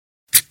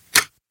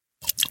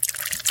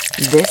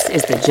This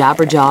is the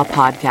Jabberjaw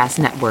Podcast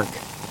Network.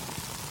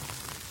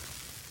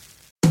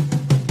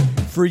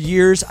 For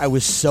years, I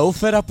was so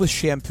fed up with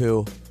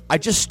shampoo, I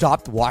just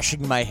stopped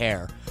washing my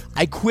hair.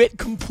 I quit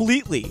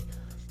completely.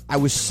 I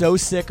was so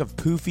sick of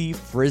poofy,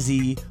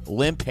 frizzy,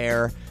 limp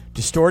hair,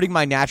 distorting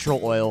my natural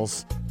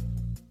oils.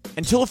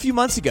 Until a few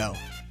months ago,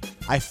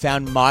 I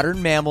found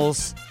Modern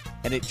Mammals,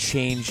 and it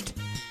changed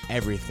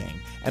everything.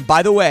 And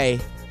by the way,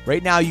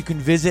 right now you can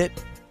visit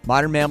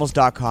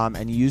modernmammals.com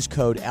and use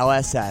code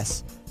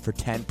LSS for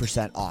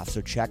 10% off.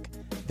 So check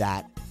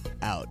that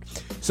out.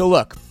 So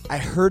look, I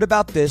heard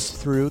about this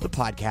through the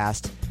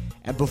podcast,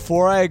 and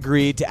before I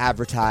agreed to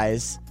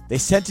advertise, they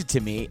sent it to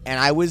me, and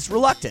I was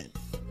reluctant.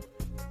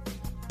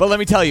 But let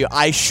me tell you,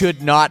 I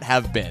should not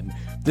have been.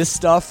 This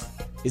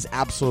stuff is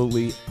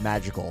absolutely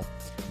magical.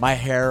 My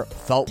hair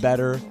felt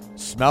better,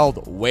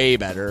 smelled way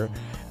better,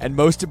 and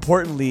most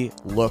importantly,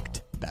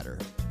 looked better.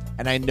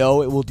 And I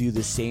know it will do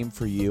the same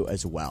for you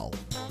as well.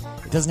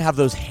 It doesn't have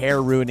those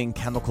hair-ruining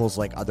chemicals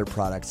like other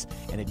products,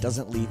 and it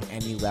doesn't leave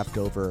any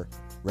leftover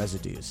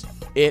residues.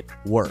 It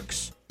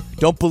works.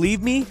 Don't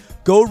believe me?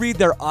 Go read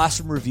their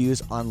awesome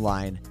reviews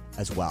online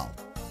as well.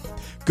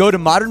 Go to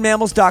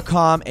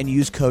modernmammals.com and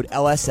use code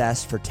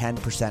LSS for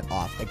 10%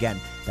 off. Again,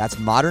 that's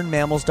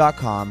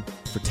modernmammals.com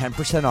for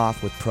 10%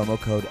 off with promo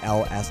code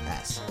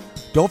LSS.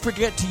 Don't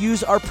forget to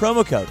use our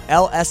promo code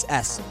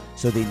LSS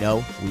so they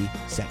know we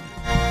sent you.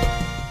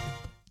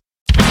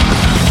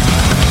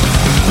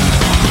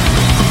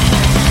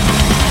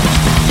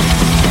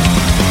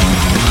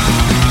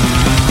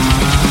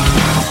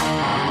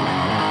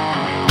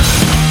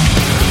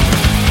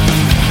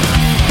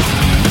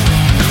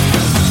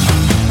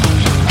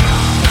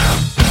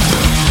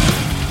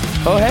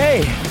 Oh,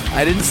 hey,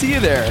 I didn't see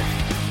you there.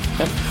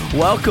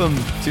 Welcome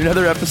to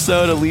another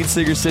episode of Lead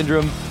Singer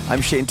Syndrome.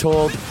 I'm Shane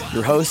Told,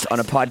 your host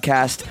on a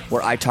podcast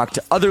where I talk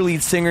to other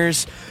lead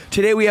singers.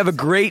 Today we have a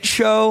great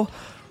show.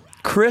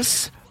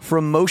 Chris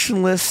from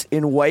Motionless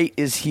in White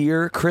is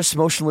here. Chris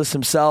Motionless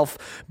himself,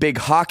 big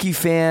hockey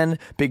fan,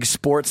 big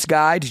sports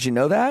guy. Did you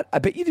know that? I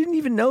bet you didn't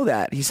even know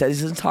that. He says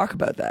he doesn't talk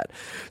about that.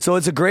 So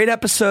it's a great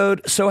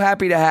episode. So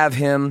happy to have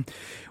him.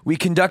 We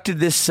conducted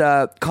this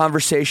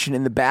conversation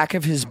in the back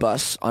of his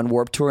bus on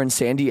Warped Tour in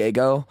San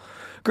Diego.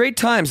 Great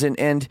times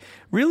and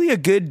really a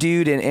good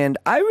dude. And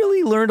I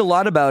really learned a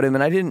lot about him.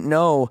 And I didn't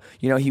know,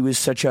 he was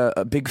such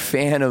a big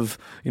fan of,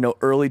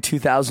 early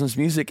 2000s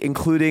music,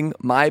 including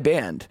my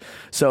band.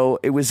 So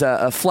it was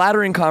a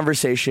flattering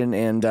conversation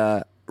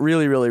and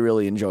really, really,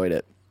 really enjoyed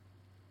it.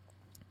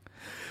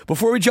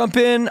 Before we jump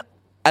in,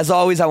 as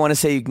always, I want to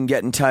say you can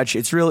get in touch.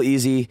 It's real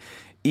easy.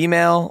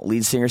 Email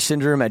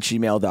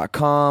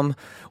leadsingersyndrome@gmail.com.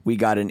 We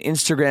got an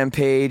Instagram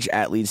page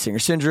at Lead Singer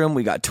Syndrome.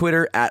 We got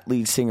Twitter at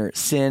Lead Singer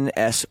Syn,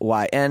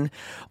 S-Y-N.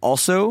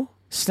 Also,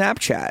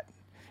 Snapchat.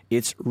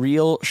 It's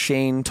Real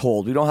Shane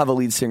Told. We don't have a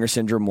Lead Singer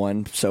Syndrome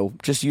one, so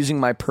just using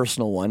my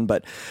personal one.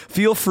 But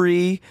feel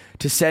free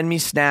to send me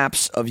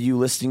snaps of you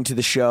listening to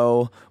the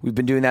show. We've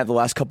been doing that the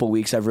last couple of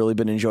weeks. I've really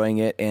been enjoying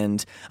it,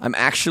 and I'm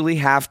actually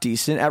half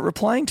decent at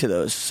replying to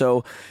those.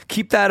 So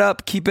keep that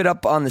up. Keep it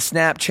up on the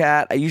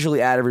Snapchat. I usually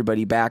add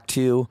everybody back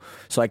too,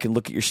 so I can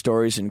look at your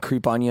stories and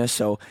creep on you.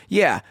 So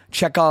yeah,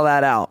 check all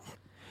that out.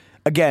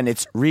 Again,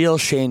 it's Real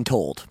Shane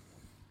Told.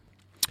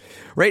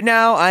 Right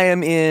now, I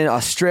am in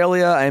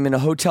Australia. I am in a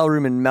hotel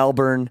room in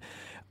Melbourne.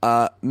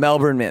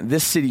 Melbourne, man,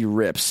 this city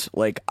rips.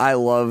 Like, I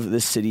love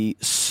this city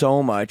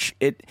so much.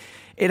 It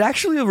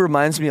actually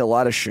reminds me a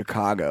lot of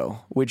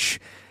Chicago, which,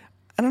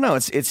 I don't know,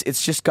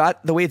 it's just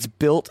got, the way it's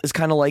built is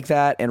kind of like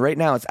that. And right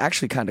now, it's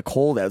actually kind of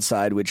cold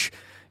outside, which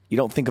you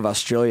don't think of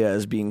Australia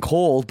as being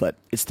cold, but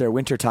it's their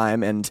winter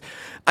time. And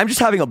I'm just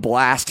having a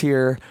blast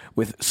here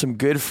with some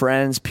good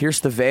friends.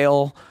 Pierce the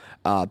Veil,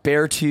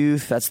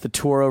 Beartooth, that's the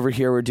tour over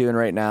here we're doing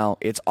right now.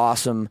 It's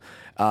awesome.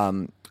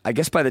 I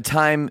guess by the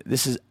time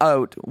this is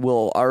out,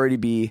 we'll already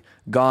be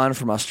gone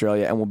from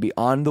Australia and we'll be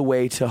on the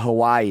way to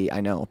Hawaii.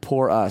 I know,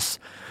 poor us.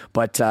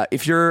 But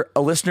if you're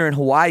a listener in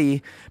Hawaii,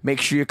 make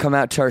sure you come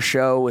out to our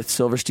show with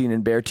Silverstein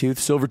and Beartooth.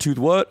 Silvertooth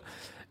what?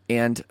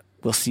 And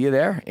we'll see you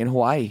there in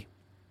Hawaii.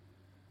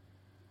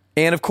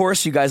 And of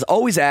course, you guys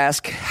always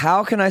ask,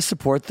 how can I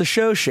support the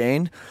show,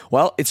 Shane?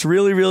 Well, it's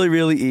really, really,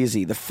 really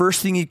easy. The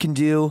first thing you can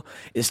do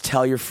is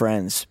tell your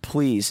friends.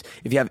 Please,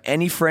 if you have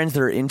any friends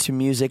that are into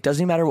music,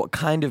 doesn't matter what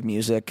kind of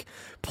music,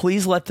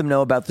 please let them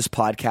know about this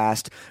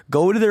podcast.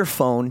 Go to their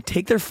phone,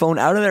 take their phone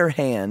out of their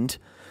hand,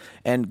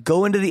 and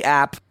go into the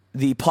app,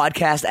 the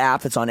podcast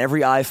app that's on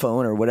every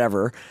iPhone or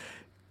whatever.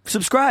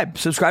 Subscribe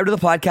to the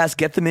podcast,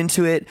 get them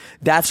into it.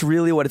 That's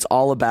really what it's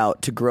all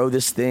about, to grow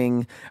this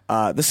thing.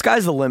 The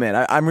sky's the limit.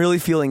 I'm really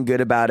feeling good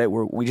about it.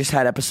 We just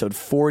had episode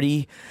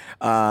 40,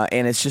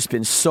 and it's just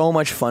been so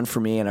much fun for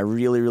me, and I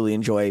really, really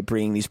enjoy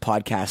bringing these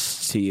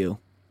podcasts to you.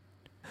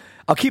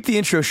 I'll keep the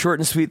intro short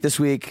and sweet this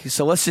week,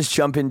 so let's just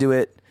jump into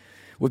it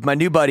with my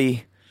new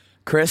buddy,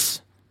 Chris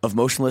of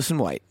Motionless in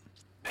White.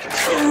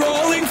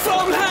 Rolling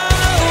from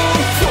hell,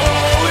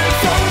 falling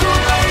from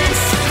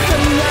grace,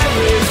 and there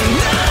is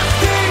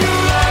nothing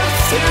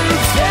left to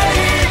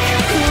take.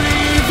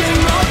 Leaving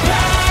my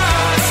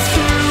past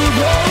through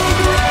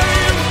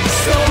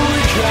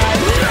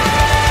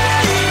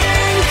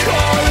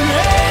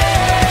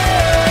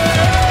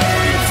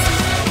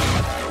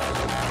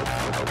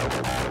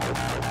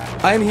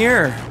I'm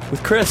here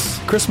with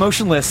Chris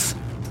Motionless.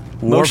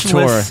 Warped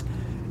Motionless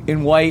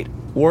in white,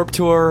 Warped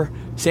Tour,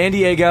 San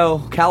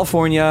Diego,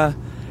 California.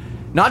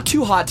 Not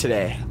too hot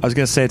today. I was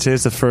going to say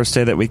today's the first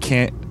day that we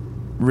can't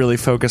really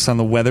focus on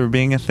the weather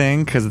being a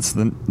thing because it's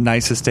the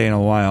nicest day in a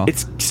while.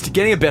 It's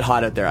getting a bit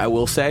hot out there, I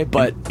will say,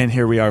 but and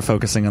here we are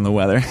focusing on the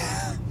weather.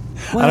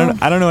 well,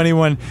 I don't know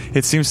anyone.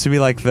 It seems to be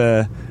like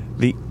the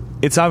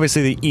it's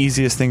obviously the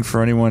easiest thing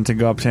for anyone to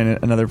go up to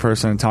another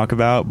person and talk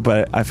about,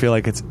 but I feel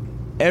like it's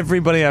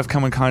everybody I've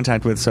come in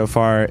contact with so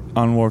far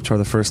on Warped Tour,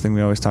 the first thing we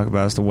always talk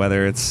about is the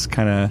weather. It's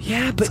kind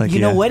of but like, you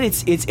know what?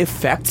 It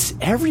affects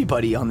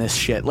everybody on this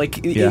shit.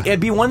 Like it'd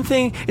be one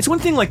thing. It's one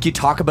thing like you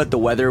talk about the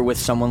weather with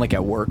someone like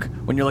at work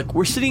when you're like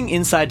we're sitting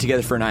inside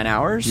together for 9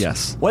 hours.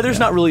 Yes, weather's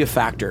not really a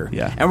factor.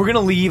 Yeah, and we're gonna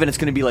leave and it's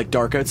gonna be like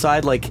dark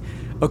outside. Like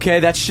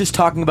okay, that's just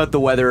talking about the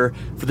weather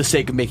for the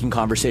sake of making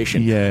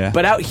conversation. Yeah.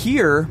 But out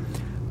here,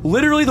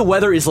 literally the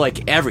weather is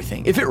like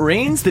everything. If it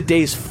rains, the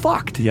day's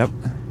fucked. Yep.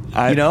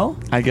 You know?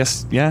 I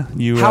guess, yeah.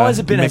 How has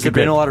it been? Has there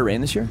been a lot of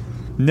rain this year?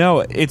 No,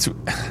 it's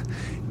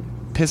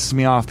pisses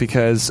me off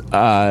because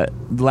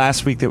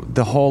last week,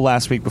 the whole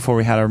last week before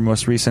we had our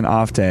most recent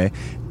off day,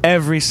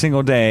 every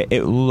single day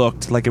it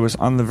looked like it was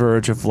on the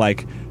verge of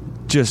like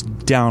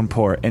just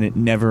downpour, and it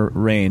never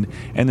rained.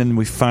 And then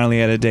we finally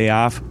had a day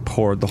off,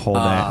 poured the whole day.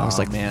 I was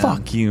like, man.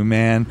 fuck you,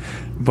 man.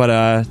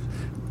 But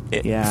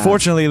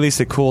fortunately, at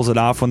least it cools it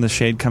off when the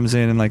shade comes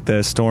in and like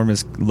the storm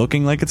is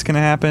looking like it's going to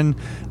happen.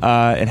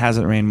 It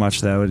hasn't rained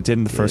much though. It did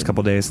in the first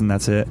couple days, and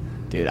that's it.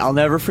 Dude, I'll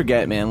never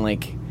forget, man.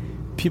 Like,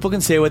 people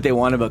can say what they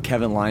want about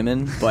Kevin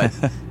Lyman, but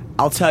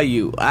I'll tell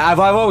you, I've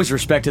always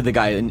respected the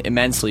guy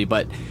immensely.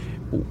 But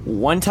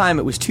one time,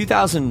 it was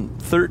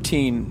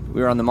 2013. We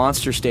were on the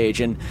Monster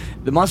stage, and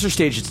the Monster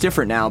stage it's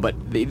different now. But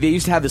they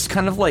used to have this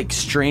kind of like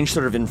strange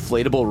sort of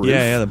inflatable roof.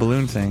 Yeah, the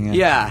balloon thing.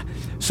 Yeah.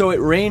 So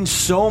it rained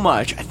so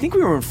much. I think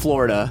we were in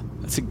Florida.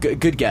 That's a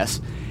good guess.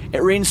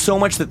 It rained so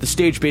much that the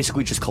stage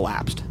basically just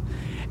collapsed.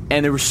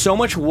 And there was so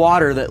much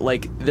water that,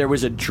 like, there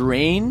was a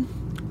drain,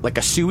 like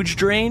a sewage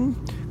drain,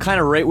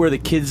 kind of right where the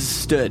kids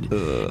stood.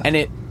 Ugh. And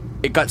it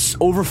got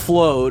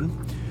overflowed.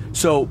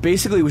 So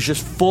basically it was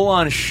just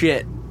full-on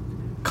shit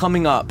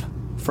coming up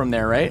from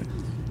there, right?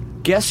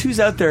 Guess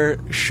who's out there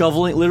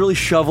literally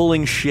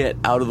shoveling shit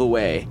out of the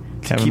way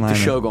to keep the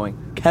show going?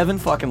 Kevin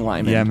fucking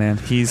Lyman. Yeah, man.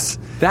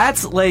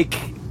 That's like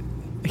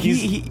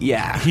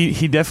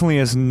he definitely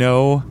is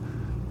no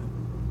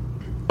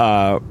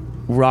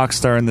rock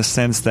star in the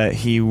sense that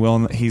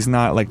he's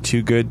not like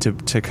too good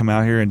to come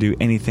out here and do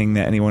anything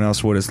that anyone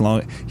else would. As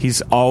long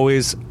he's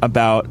always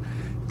about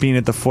being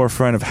at the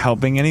forefront of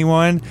helping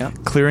anyone,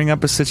 clearing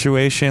up a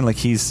situation. Like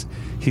he's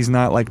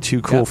not like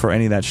too cool for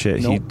any of that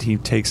shit. Nope. He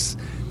takes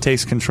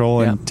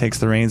control and takes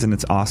the reins, and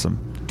it's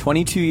awesome.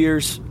 22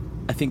 years.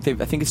 I think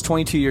it's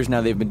 22 years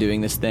now they've been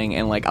doing this thing,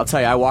 and like I'll tell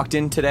you, I walked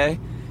in today.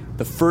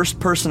 The first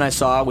person I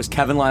saw was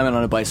Kevin Lyman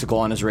on a bicycle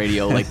on his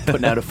radio, like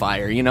putting out a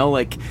fire. You know,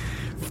 like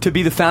to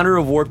be the founder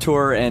of Warped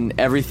Tour and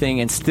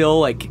everything, and still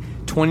like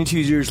 22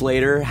 years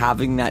later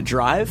having that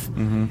drive,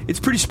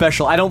 it's pretty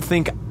special. I don't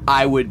think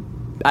I would.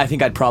 I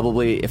think I'd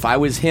probably, if I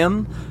was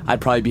him,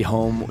 I'd probably be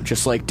home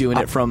just like doing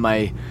it from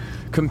my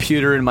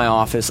computer in my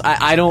office.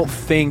 I don't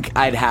think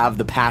I'd have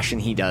the passion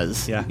he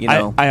does. Yeah, you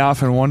know? I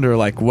often wonder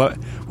like what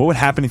would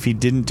happen if he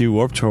didn't do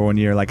Warped Tour one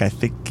year. Like I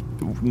think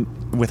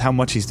with how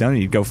much he's done,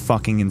 he'd go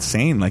fucking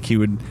insane. Like he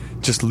would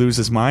just lose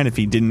his mind if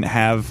he didn't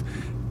have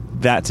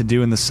that to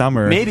do in the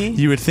summer. Maybe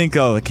you would think,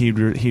 oh, like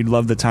he'd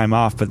love the time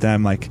off, but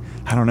then like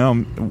I don't know,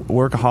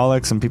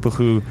 workaholics and people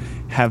who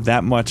have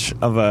that much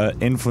of a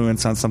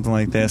influence on something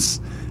like this,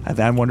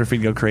 I wonder if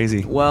he'd go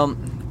crazy. Well,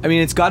 I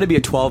mean, it's got to be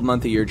a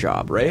 12-month-a-year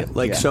job, right?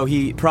 Like, so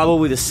he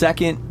probably the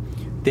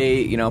second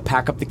they,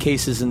 pack up the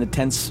cases in the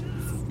tents,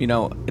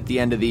 at the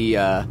end of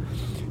the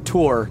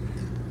tour,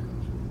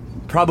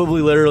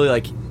 probably literally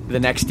like the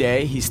next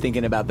day he's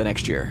thinking about the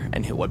next year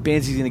and what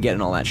bands he's going to get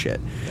and all that shit.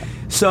 Yeah.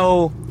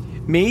 So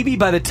maybe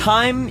by the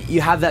time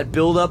you have that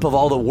buildup of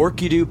all the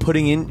work you do,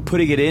 putting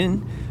it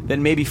in,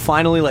 then maybe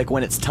finally, like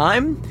when it's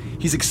time,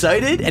 he's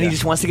excited and he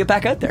just wants to get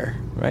back out there,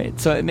 right?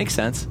 So it makes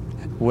sense.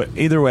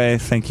 Either way,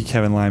 thank you,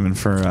 Kevin Lyman,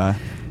 for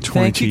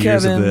 22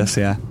 years of this.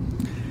 Yeah.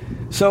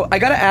 So I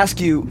got to ask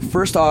you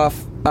first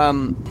off.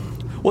 Well,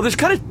 there's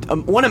kind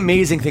of one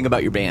amazing thing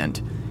about your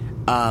band,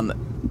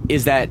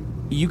 is that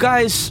you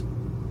guys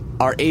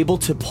are able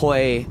to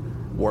play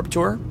Warped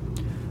Tour.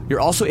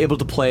 You're also able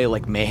to play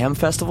like Mayhem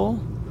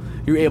Festival.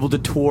 You're able to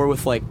tour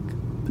with like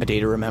A Day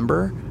to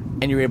Remember,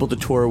 and you're able to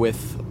tour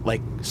with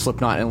like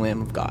Slipknot and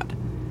Lamb of God.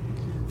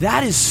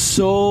 That is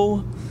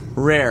so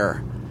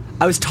rare.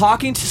 I was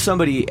talking to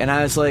somebody and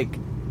I was like,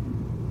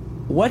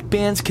 what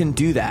bands can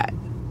do that?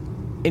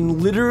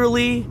 And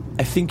literally,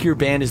 I think your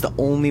band is the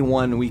only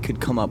one we could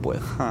come up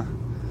with. Huh.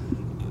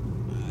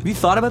 Have you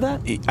thought about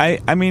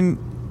that? I mean,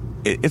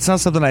 it's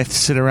not something I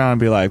sit around and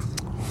be like,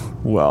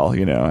 well,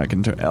 I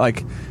can...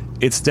 like,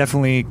 it's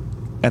definitely,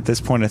 at this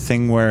point, a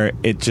thing where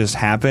it just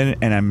happened,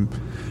 and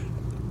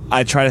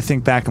I try to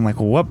think back, I'm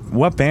like, well,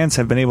 what bands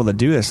have been able to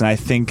do this? And I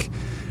think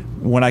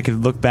when I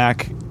could look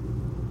back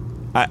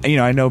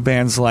I know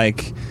bands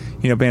like,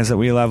 bands that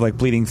we love, like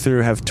Bleeding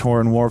Through, have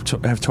toured Warped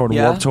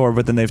Tour,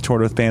 but then they've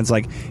toured with bands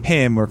like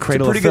Him or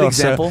Cradle of Filth. It's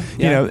a pretty good example.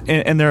 So,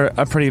 and they're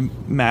a pretty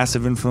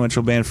massive,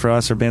 influential band for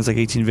us, or bands like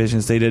 18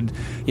 Visions. They did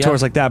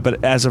tours like that,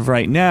 but as of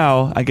right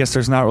now, I guess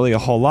there's not really a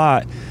whole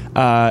lot.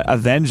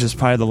 Avenged is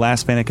probably the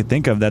last band I could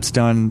think of that's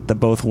done the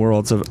both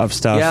worlds of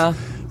stuff. Yeah.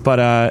 But,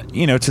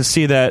 to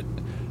see that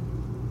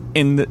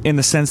in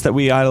the sense that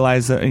we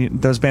idolize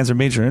those bands are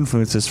major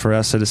influences for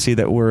us, so to see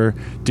that we're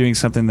doing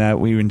something that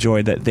we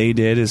enjoyed that they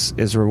did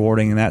is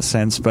rewarding in that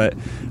sense. But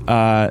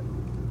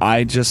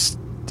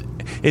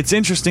it's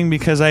interesting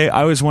because I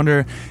always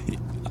wonder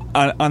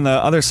on the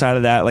other side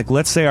of that, like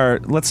let's say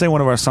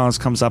one of our songs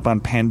comes up on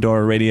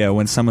Pandora Radio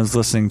when someone's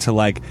listening to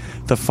like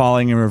the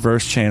Falling in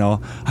Reverse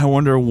channel. I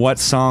wonder what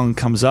song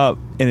comes up,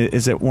 and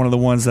is it one of the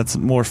ones that's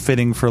more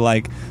fitting for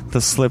like the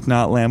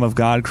Slipknot Lamb of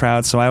God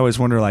crowd? So I always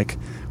wonder, like,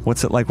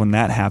 what's it like when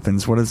that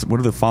happens? What do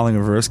the Falling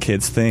in Reverse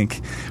kids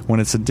think when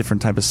it's a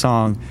different type of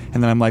song?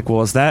 And then I'm like,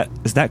 well, is that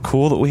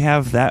cool that we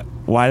have that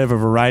wide of a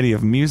variety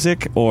of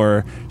music,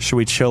 or should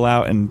we chill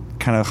out and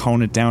kind of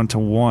hone it down to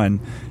one?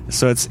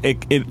 So it's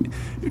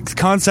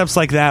concepts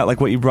like that, like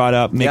what you brought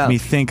up, make me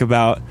think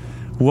about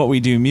what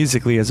we do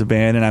musically as a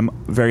band, and I'm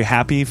very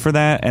happy for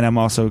that. And I'm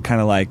also kind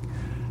of like,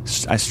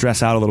 I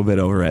stress out a little bit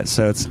over it.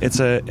 So it's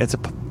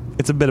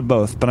a bit of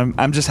both, but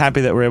I'm just happy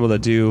that we're able to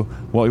do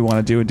what we want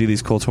to do and do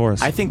these cool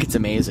tours. I think it's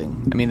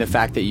amazing. I mean, the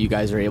fact that you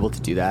guys are able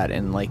to do that,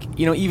 and like,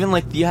 even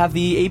like you have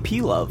the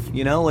AP Love,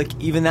 like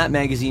even that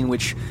magazine,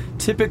 which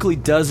typically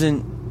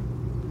doesn't.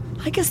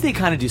 I guess they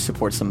kind of do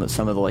support some of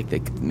the like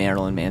the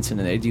Marilyn Manson,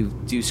 and they do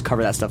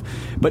cover that stuff.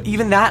 But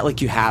even that,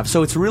 like, you have.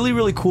 So it's really,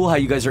 really cool how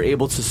you guys are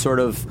able to sort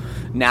of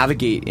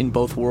navigate in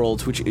both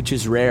worlds, which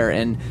is rare.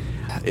 And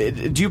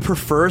do you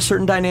prefer a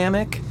certain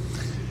dynamic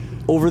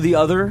over the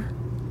other?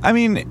 I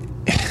mean,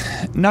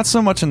 not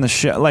so much in the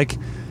show. Like,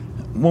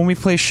 when we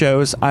play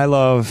shows, I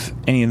love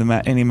any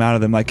amount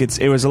of them. Like,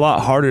 it was a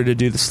lot harder to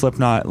do the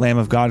Slipknot Lamb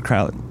of God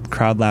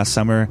crowd last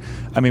summer.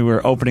 I mean, we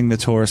were opening the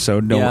tour, so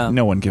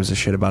no one gives a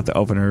shit about the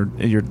opener.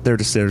 They're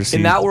just there to see.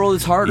 In that world,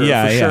 it's harder,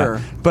 for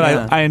sure.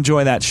 But I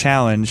enjoy that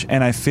challenge,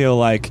 and I feel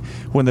like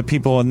when the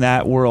people in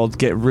that world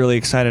get really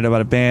excited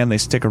about a band, they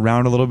stick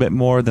around a little bit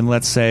more than,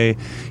 let's say,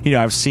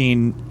 I've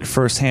seen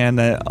firsthand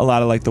that a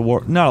lot of like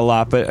not a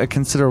lot, but a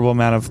considerable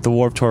amount of the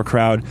Warped Tour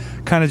crowd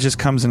kind of just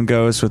comes and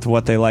goes with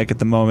what they like at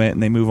the moment,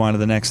 and they move on to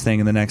the next thing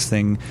and the next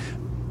thing.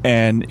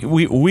 And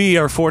we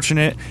are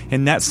fortunate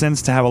in that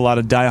sense to have a lot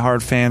of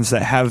diehard fans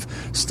that have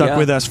stuck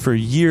with us for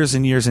years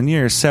and years and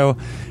years. So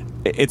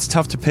it's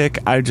tough to pick.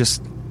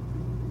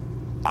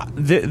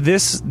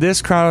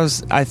 This crowd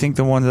is, I think,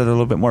 the ones that are a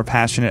little bit more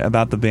passionate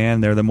about the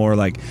band. They're the more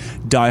like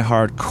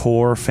diehard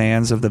core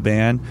fans of the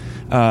band.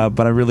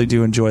 But I really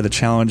do enjoy the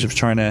challenge of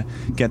trying to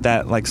get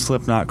that like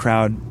Slipknot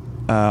crowd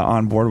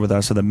on board with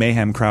us, or the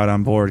Mayhem crowd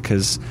on board,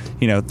 because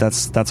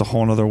that's a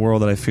whole other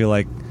world that I feel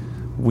like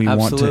we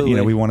want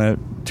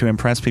to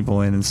impress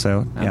people in. And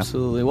so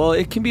absolutely. Well,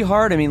 it can be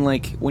hard. I mean,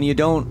 like, when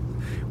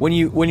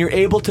you're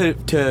able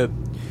to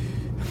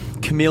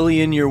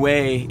chameleon your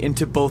way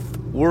into both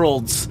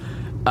worlds,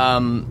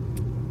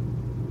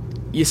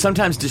 you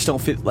sometimes just don't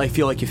feel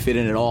like you fit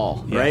in at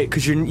all, right?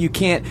 Because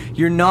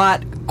you're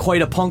not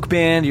quite a punk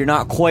band, you're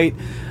not quite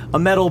a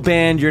metal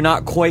band, you're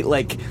not quite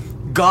like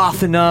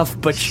goth enough,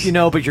 but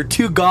you're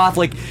too goth.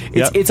 Like,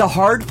 it's a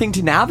hard thing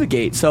to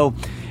navigate. So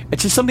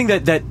it's just something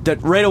that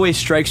right away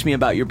strikes me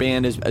about your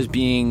band as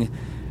being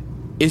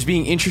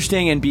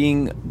interesting and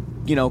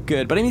being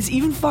good. But I mean, it's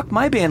even fuck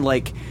my band.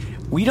 Like,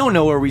 we don't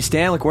know where we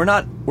stand. Like,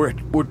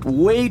 we're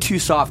way too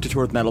soft to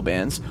tour with metal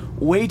bands,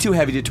 way too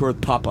heavy to tour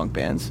with pop punk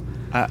bands.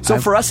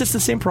 For us, it's the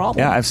same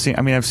problem. Yeah, I've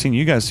seen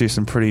you guys do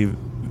some pretty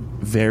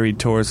varied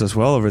tours as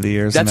well over the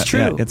years. That's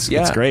true.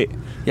 It's great.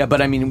 Yeah,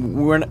 but I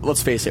mean,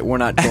 let's face it, we're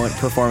not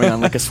performing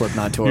on like a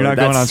Slipknot tour. You're not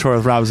going on tour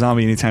with Rob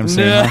Zombie anytime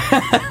soon.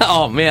 Huh?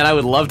 Oh man, I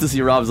would love to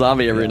see Rob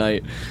Zombie every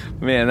night.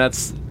 Man,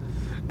 that's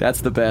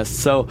the best.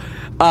 So,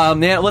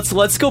 man,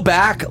 let's go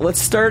back.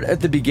 Let's start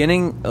at the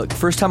beginning.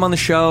 First time on the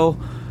show.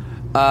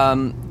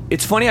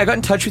 It's funny, I got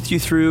in touch with you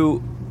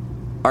through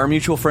our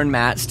mutual friend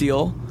Matt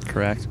Steele.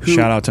 Correct.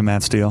 Shout out to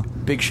Matt Steele.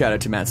 Big shout out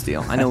to Matt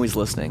Steele. I know he's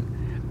listening.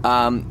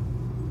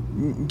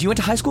 Do you went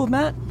to high school with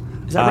Matt?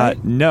 Is that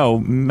right? No,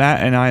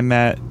 Matt and I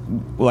met,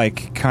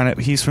 like, kind of.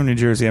 He's from New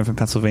Jersey. I'm from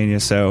Pennsylvania.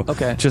 So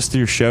just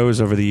through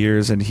shows over the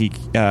years, and he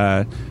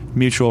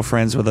mutual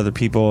friends with other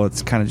people.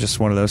 It's kind of just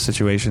one of those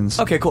situations.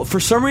 Okay, cool. For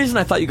some reason,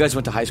 I thought you guys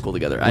went to high school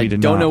together. I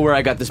don't know where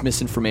I got this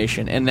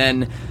misinformation. And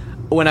then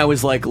when I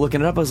was like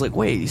looking it up, I was like,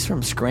 wait, he's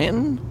from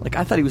Scranton? Like,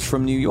 I thought he was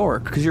from New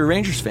York, because you're a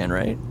Rangers fan,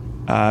 right?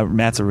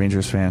 Matt's a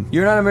Rangers fan.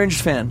 You're not a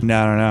Rangers fan?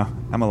 No.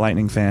 I'm a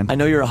Lightning fan. I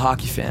know you're a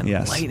hockey fan.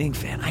 Yes. Lightning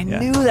fan. I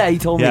knew that. He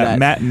told me that.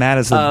 Matt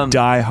is a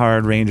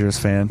diehard Rangers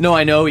fan. No,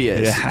 I know he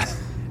is. Yeah.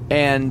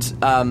 And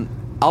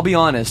I'll be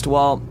honest.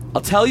 Well,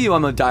 I'll tell you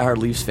I'm a diehard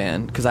Leafs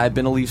fan, because I've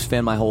been a Leafs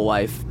fan my whole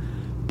life.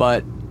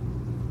 But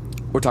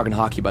we're talking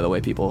hockey, by the way,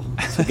 people.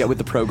 So get with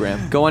the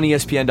program. Go on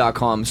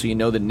ESPN.com so you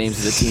know the names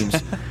of the teams.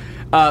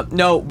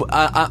 No,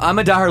 I'm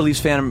a diehard Leafs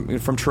fan. I'm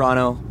from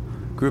Toronto,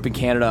 grew up in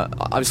Canada,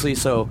 obviously.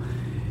 So,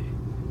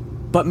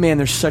 but man,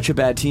 they're such a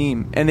bad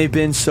team, and they've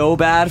been so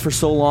bad for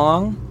so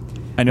long.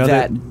 I know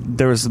that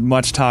there was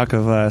much talk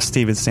of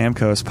Steven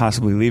Stamkos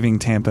possibly leaving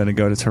Tampa to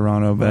go to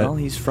Toronto, but well,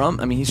 he's from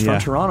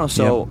Toronto,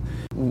 so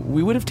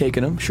we would have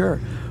taken him, sure.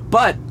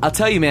 But I'll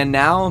tell you, man,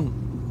 now,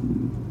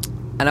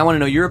 and I want to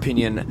know your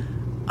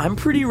opinion. I'm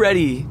pretty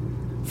ready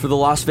for the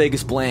Las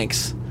Vegas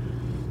Blanks.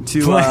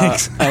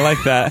 Blanks. I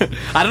like that.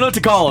 I don't know what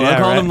to call them. Yeah, I'm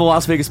calling right. them the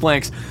Las Vegas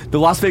Blanks. The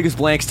Las Vegas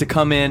Blanks to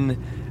come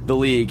in the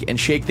league and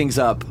shake things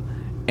up.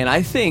 And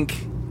I think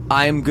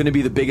I'm going to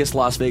be the biggest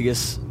Las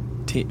Vegas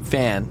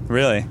fan.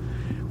 Really?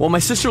 Well, my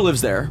sister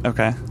lives there.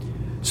 Okay.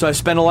 So I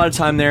spend a lot of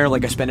time there.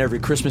 Like I spend every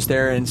Christmas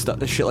there and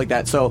stuff, shit like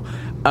that. So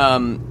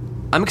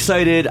I'm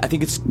excited. I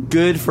think it's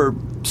good for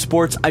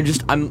sports. I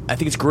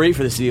think it's great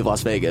for the city of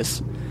Las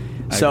Vegas.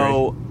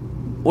 So,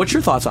 what's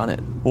your thoughts on it?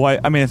 Well,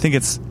 I mean, I think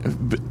it's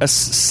a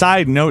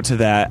side note to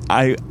that.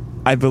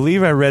 I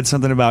believe I read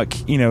something about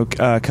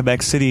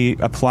Quebec City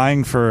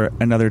applying for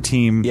another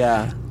team.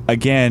 Yeah.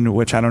 Again,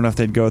 which I don't know if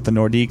they'd go with the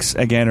Nordiques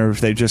again or if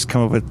they just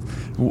come up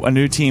with a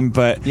new team.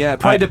 But yeah,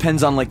 it probably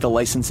depends on like the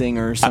licensing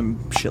or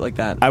some shit like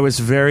that. I was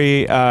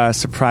very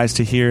surprised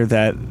to hear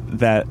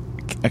that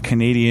a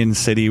Canadian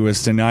city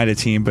was denied a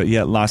team, but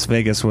yet Las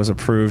Vegas was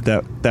approved.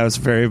 That was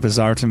very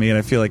bizarre to me, and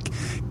I feel like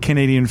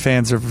Canadian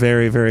fans are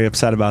very, very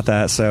upset about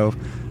that. So.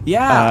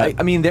 Yeah,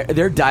 I mean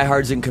they're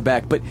diehards in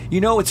Quebec, but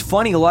it's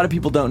funny. A lot of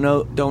people don't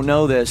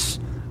know this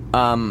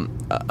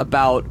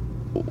about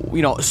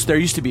there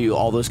used to be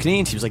all those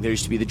Canadian teams. Like there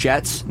used to be the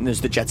Jets, and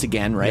there's the Jets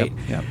again, right?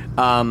 Yep.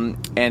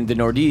 And the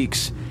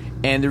Nordiques,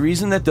 and the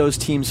reason that those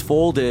teams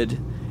folded,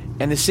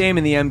 and the same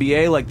in the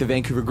NBA, like the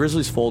Vancouver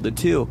Grizzlies folded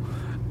too,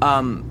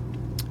 and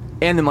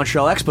the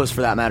Montreal Expos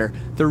for that matter.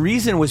 The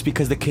reason was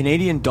because the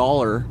Canadian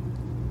dollar,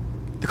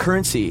 the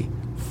currency,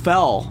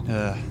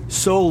 fell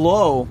so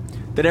low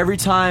that every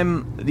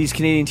time these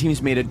Canadian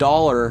teams made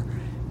 $1,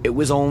 it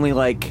was only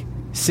like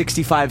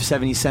 65,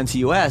 70 cents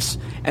US,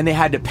 and they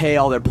had to pay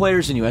all their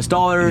players in US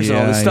dollars and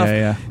all this stuff.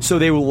 Yeah. So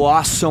they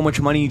lost so much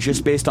money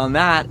just based on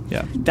that.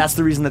 Yeah. That's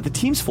the reason that the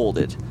teams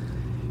folded.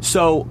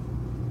 So,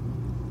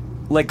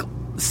 like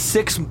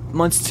 6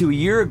 months to a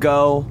year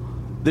ago,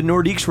 the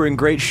Nordiques were in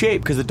great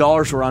shape because the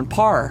dollars were on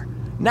par.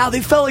 Now they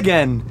fell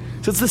again.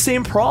 So it's the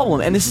same problem.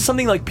 And this is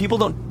something like people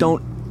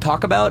don't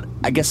talk about.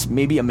 I guess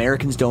maybe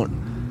Americans don't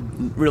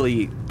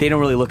really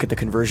look at the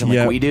conversion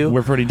like we do.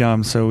 We're pretty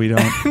dumb, so we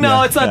don't.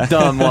 No, it's not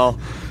dumb. Well,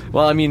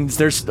 I mean,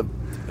 there's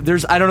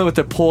I don't know what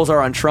the polls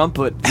are on Trump,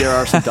 but there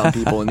are some dumb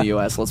people in the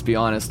U.S. Let's be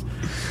honest.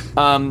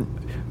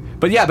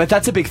 But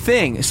that's a big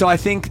thing. So I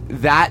think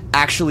that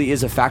actually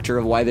is a factor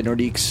of why the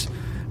Nordiques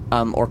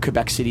or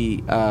Quebec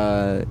City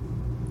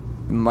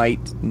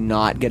might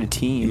not get a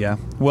team. Yeah.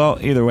 Well,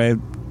 either way,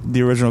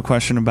 the original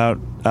question about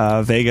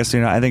Vegas,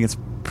 I think it's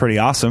pretty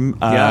awesome.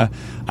 I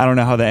don't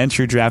know how the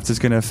entry draft is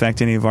going to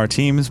affect any of our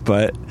teams,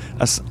 but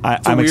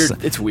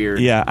it's weird.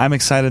 Yeah, I'm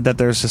excited that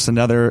there's just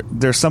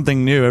there's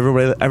something new.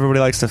 Everybody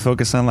likes to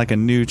focus on like a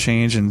new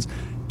change, and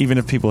even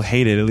if people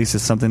hate it, at least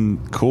it's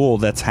something cool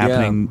that's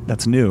happening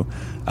that's new.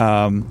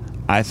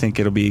 I think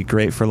it'll be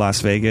great for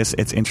Las Vegas.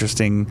 It's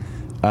interesting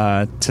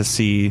to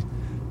see.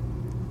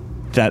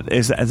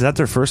 Is that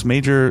their first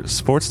major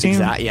sports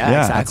team?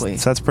 Exactly.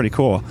 That's pretty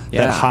cool.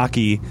 Yeah. That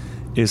hockey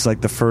is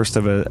like the first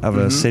of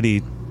a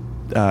city,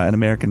 an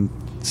American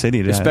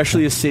city,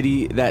 especially a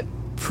city that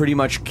pretty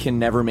much can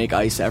never make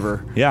ice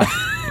ever. Yeah,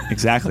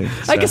 exactly.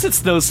 I guess it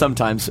snows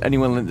sometimes.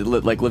 Anyone that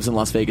lives in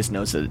Las Vegas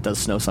knows that it does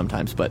snow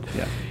sometimes, but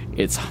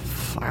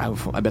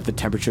I bet the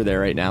temperature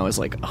there right now is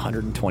like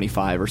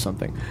 125 or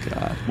something.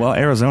 God. Well,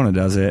 Arizona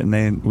does it,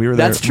 and we were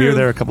there. That's true. We were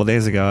there a couple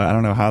days ago. I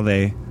don't know how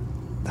they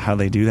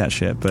do that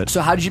shit, but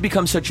so how did you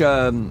become such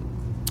a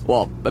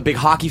big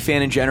hockey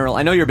fan in general?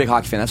 I know you're a big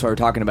hockey fan. That's why we're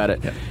talking about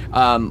it. Yeah.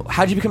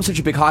 How did you become such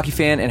a big hockey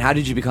fan, and how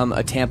did you become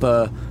a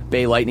Tampa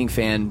Bay Lightning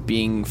fan,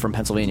 being from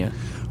Pennsylvania?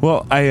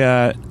 Well,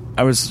 I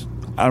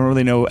don't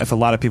really know if a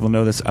lot of people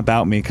know this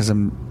about me because I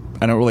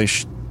don't really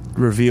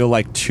reveal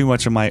like too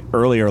much of my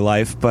earlier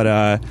life,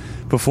 but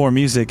before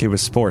music, it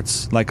was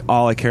sports. Like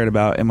all I cared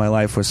about in my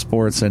life was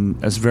sports, and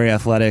I was very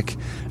athletic.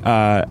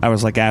 I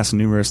was like asked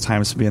numerous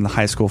times to be in the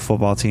high school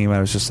football team. I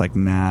was just like,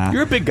 nah.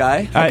 You're a big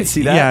guy. I can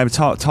see that. Yeah, I'm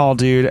a tall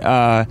dude.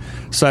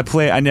 So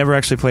I never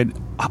actually played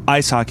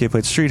ice hockey. I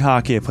played street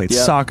hockey. I played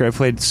soccer. I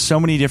played so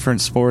many different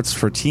sports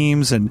for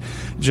teams and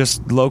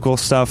just local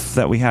stuff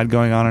that we had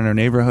going on in our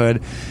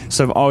neighborhood.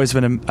 So I've always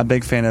been a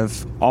big fan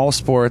of all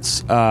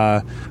sports.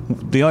 The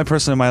only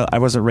person I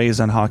wasn't raised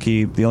on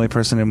hockey. The only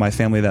person in my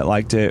family that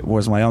liked it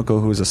was my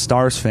uncle, who was a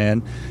Stars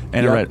fan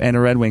and a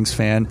Red Wings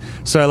fan.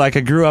 So I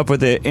grew up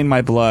with it in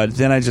my blood.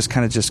 Then I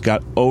just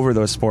got over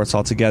those sports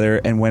altogether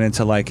and went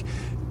into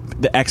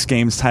the X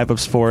Games type of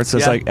sports.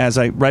 As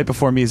Yeah. right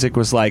before music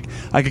was like,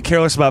 I could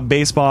care less about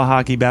baseball,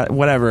 hockey,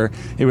 whatever.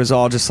 It was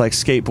all just like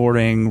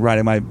skateboarding,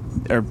 riding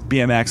or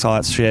BMX, all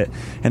that shit.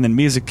 And then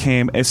music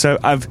came. And so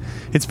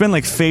it's been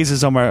like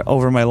phases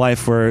over my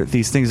life where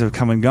these things have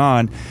come and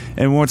gone.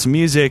 And once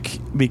music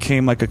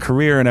became like a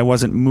career and I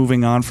wasn't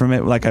moving on from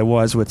it like I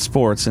was with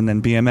sports and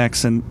then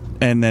BMX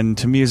and then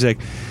to music,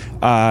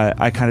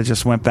 I kind of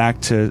just went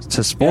back to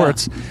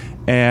sports. Yeah.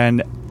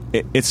 And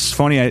it's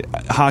funny.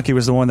 Hockey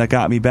was the one that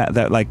got me back.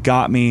 That like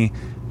got me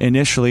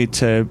initially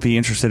to be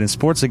interested in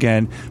sports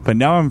again. But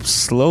now I'm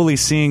slowly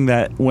seeing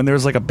that when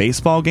there's like a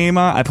baseball game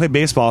on. I played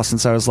baseball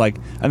since I was like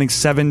I think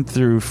 7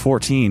 through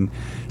 14.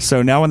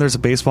 So now when there's a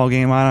baseball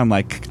game on, I'm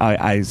like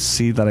I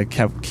see that I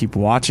keep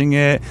watching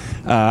it.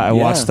 I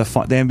watched the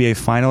NBA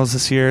Finals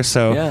this year.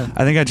 So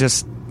I think I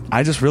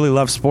just really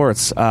love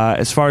sports.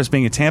 As far as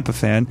being a Tampa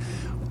fan,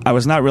 I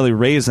was not really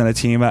raised on a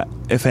team.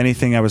 If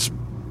anything, I was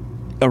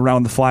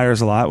around the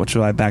Flyers a lot, which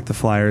I back the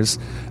Flyers.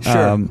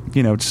 Sure.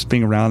 Just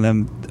being around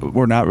them,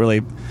 we're not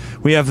really.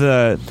 We have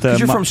the. 'Cause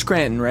you're from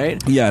Scranton, right?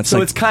 Yeah.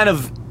 It's kind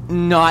of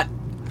not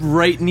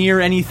right near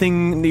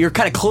anything. You're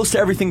kind of close to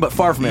everything, but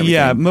far from everything.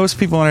 Yeah, most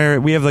people in our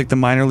area, we have like the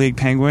minor league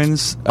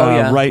Penguins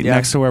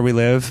next to where we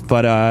live.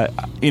 But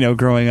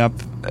growing up,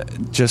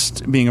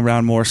 just being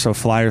around more so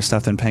Flyer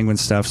stuff than Penguin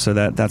stuff. So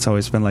that's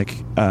always been like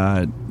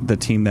the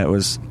team that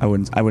was I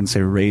wouldn't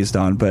say raised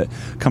on, but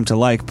come to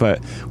like.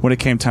 But when it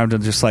came time to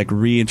just like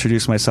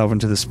reintroduce myself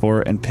into the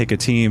sport and pick a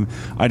team,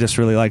 I just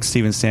really liked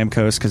Steven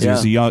Stamkos because he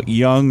was a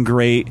young,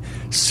 great,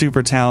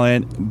 super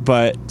talent.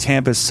 But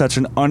Tampa's such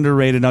an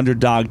underrated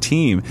underdog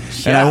team,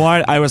 and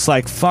I was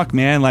like, fuck,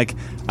 man, like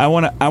I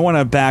want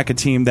to back a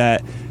team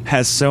that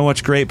has so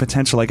much great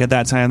potential. Like at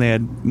that time, they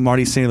had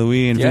Marty St.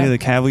 Louis and Vinny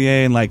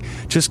Lecavalier and like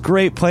just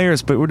great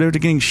players, but they were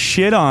getting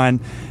shit on,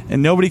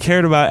 and nobody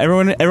cared about.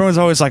 Everyone's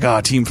always like, "Oh,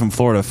 team from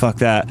Florida, fuck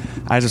that."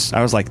 I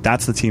was like,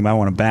 "That's the team I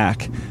want to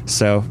back."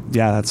 So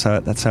yeah, that's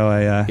how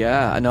I.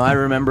 Yeah, no, I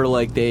remember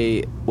like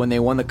when they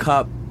won the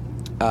cup.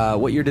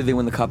 What year did they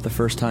win the cup the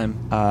first time?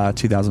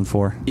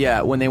 2004.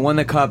 Yeah, when they won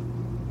the cup,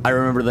 I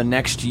remember the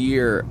next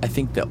year. I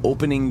think the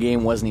opening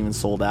game wasn't even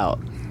sold out.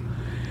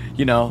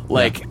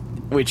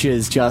 Which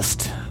is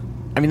just,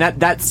 I mean,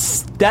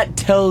 that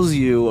tells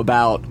you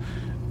about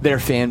their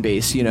fan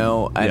base,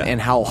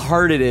 and how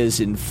hard it is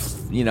in,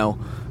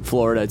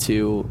 Florida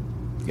to,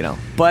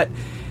 But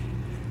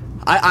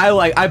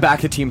I back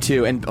the team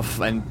too,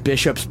 and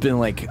Bishop's been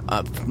like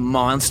a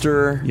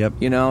monster,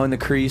 in the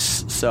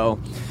crease. So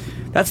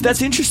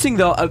that's interesting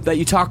though that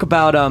you talk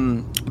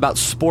about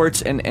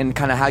sports and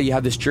kind of how you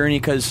have this journey,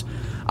 because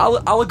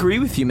I'll agree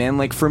with you, man.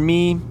 Like for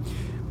me,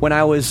 when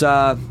I was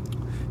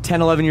 10,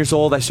 11 years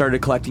old, I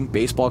started collecting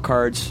baseball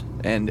cards.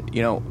 And,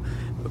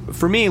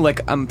 for me,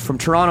 like, I'm from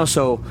Toronto,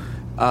 so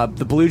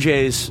the Blue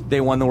Jays, they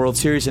won the World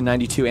Series in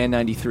 92 and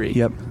 93.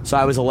 Yep. So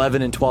I was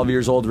 11 and 12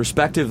 years old,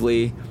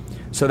 respectively.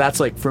 So that's,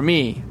 like, for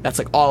me, that's,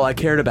 like, all I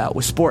cared about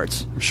was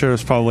sports. I'm sure it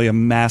was probably a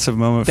massive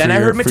moment then for I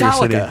your heard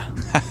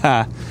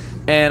Metallica.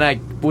 And I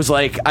was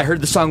like, I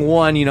heard the song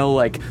One,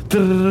 like,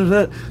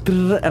 and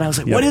I was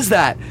like, what is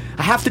that?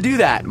 I have to do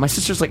that. My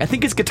sister's like, I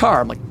think it's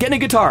guitar. I'm like, get a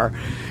guitar.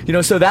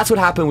 So that's what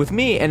happened with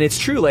me. And it's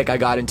true. Like, I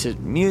got into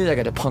music, I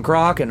got into punk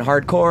rock and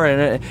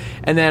hardcore.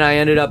 And then I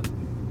ended up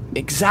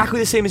exactly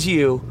the same as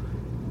you,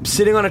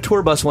 sitting on a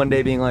tour bus one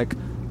day being like,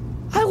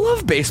 I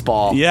love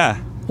baseball. Yeah.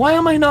 Why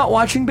am I not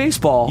watching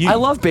baseball? I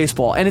love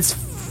baseball. And it's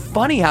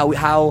funny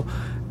how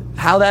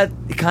that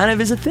kind of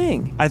is a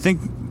thing. I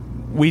think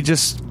we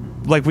just...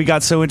 Like, we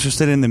got so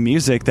interested in the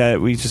music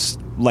that we just,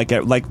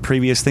 like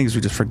previous things,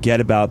 we just forget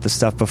about the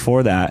stuff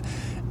before that.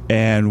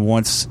 And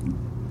once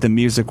the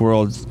music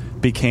world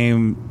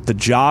became the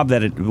job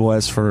that it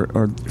was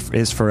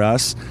is for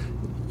us,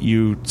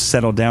 you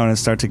settle down and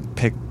start to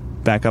pick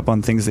back up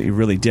on things that you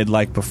really did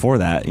like before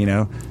that.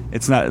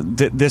 It's not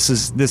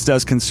this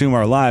does consume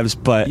our lives,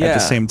 but at the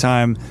same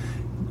time,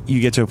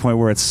 you get to a point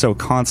where it's so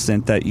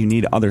constant that you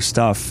need other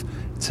stuff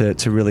to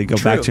really go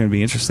back to and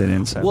be interested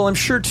in. So. Well, I'm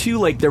sure too,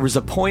 like there was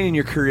a point in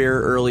your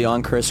career early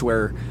on, Chris,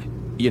 where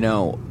you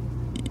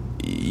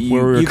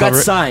got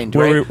signed,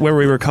 right? Where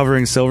we were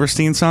covering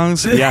Silverstein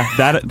songs. Yeah,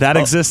 that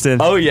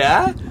existed. Oh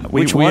yeah,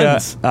 Which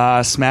ones?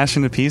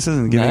 Smashing to Pieces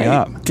and Giving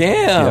Up.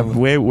 Damn,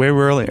 yeah, way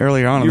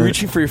earlier on. You're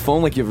reaching for your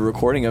phone like you have a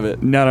recording of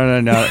it. No.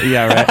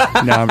 Yeah,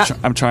 right. No,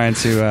 I'm trying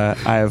to.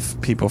 I have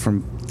people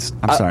from.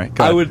 I'm sorry.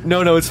 Go ahead.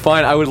 No, it's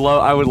fine. I would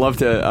love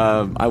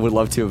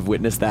to have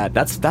witnessed that.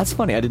 That's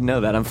funny. I didn't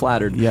know that. I'm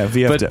flattered. Yeah,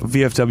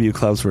 VFW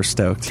clubs were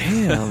stoked.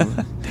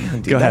 Damn,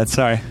 dude, Go ahead.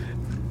 Sorry.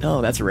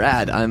 No, that's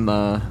rad. I'm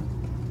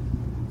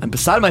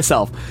beside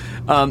myself.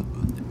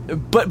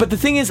 But the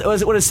thing is,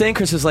 what I was saying,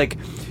 Chris, is like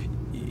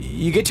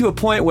you get to a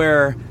point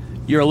where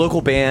you're a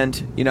local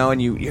band,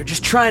 and you're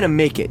just trying to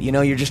make it.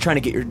 You're just trying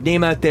to get your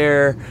name out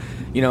there,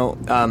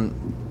 and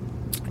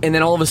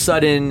then all of a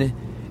sudden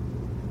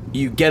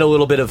you get a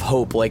little bit of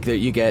hope, like that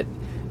you get.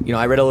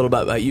 I read a little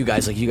bit about you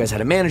guys. Like you guys had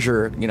a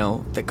manager,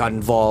 that got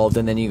involved,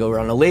 and then you go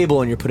around a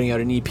label and you're putting out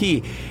an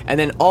EP, and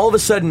then all of a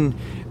sudden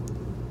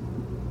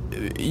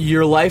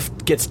your life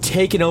gets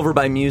taken over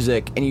by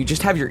music, and you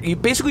just have you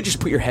basically just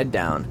put your head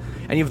down,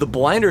 and you have the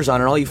blinders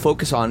on, and all you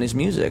focus on is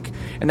music.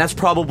 And that's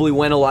probably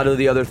when a lot of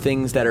the other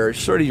things that are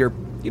sort of your,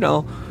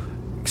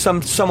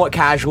 somewhat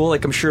casual,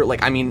 like I'm sure,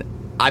 like, I mean,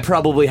 I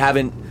probably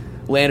haven't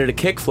landed a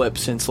kickflip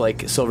since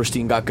like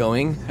Silverstein got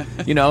going,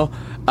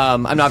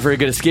 I'm not very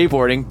good at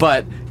skateboarding,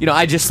 but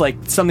I just like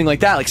something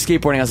like that, like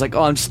skateboarding. I was like,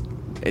 I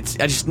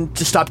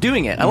just stopped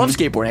doing it. I love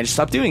skateboarding. I just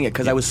stopped doing it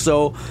because I was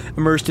so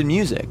immersed in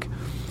music.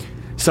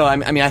 So I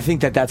mean, I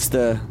think that's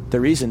the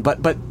reason.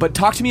 But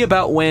talk to me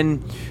about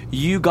when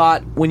you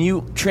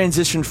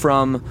transitioned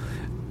from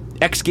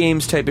X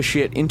Games type of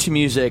shit into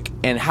music,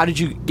 and how did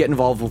you get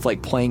involved with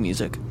like playing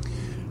music?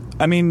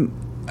 I mean,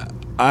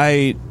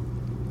 I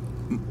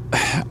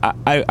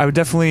would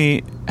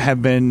definitely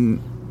have been.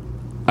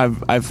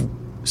 I've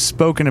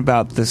spoken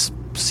about this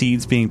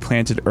seeds being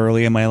planted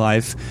early in my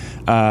life.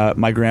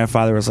 My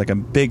grandfather was like a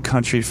big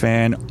country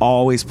fan,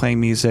 always playing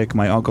music.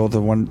 My uncle,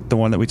 the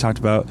one that we talked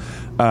about,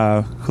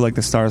 who liked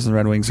the Stars and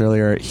Red Wings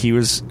earlier, he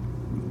was,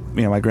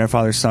 my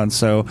grandfather's son.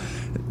 So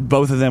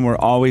both of them were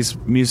always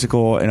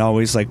musical and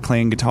always like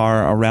playing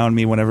guitar around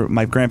me. Whenever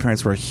my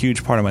grandparents were a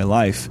huge part of my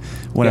life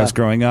when I was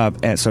growing up,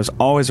 and so I was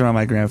always around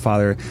my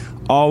grandfather,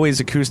 always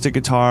acoustic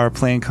guitar,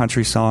 playing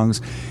country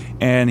songs.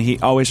 And he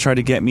always tried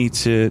to get me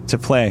to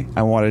play.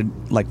 I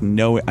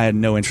had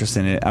no interest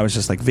in it. I was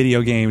just like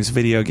video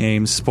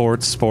games,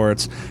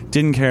 sports.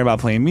 Didn't care about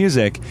playing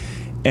music.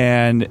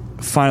 And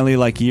finally,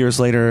 like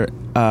years later,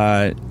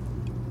 I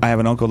have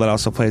an uncle that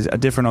also plays, a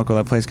different uncle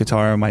that plays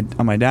guitar on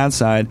my dad's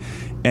side.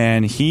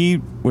 And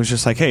he was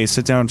just like, hey,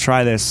 sit down and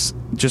try this.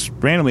 Just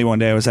randomly one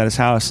day I was at his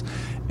house,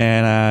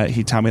 and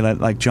he taught me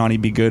that like Johnny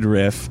B. Good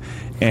riff.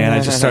 And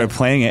I just started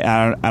playing it.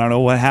 I don't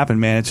know what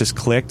happened, man. It just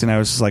clicked, and I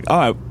was just like,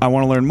 I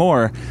want to learn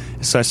more.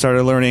 So I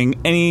started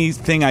learning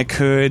anything I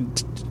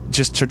could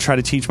just to try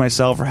to teach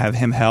myself or have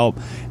him help,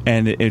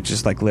 and it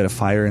just like lit a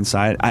fire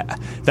inside.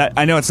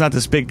 I know it's not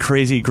this big,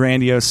 crazy,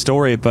 grandiose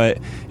story, but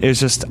it was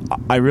just,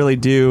 I really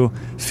do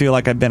feel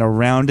like I've been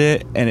around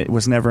it, and it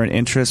was never an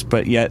interest,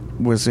 but yet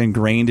was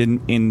ingrained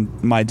in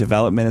my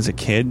development as a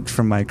kid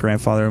from my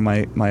grandfather and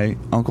my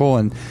uncle.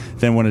 And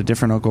then when a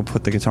different uncle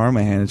put the guitar in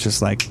my hand, it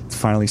just like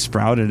finally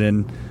sprouted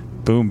and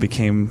boom,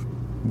 became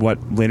what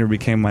later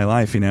became my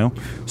life,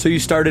 So you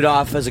started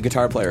off as a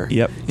guitar player.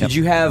 Yep. Did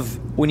you have,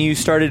 when you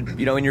started,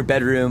 in your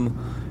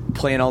bedroom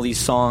playing all these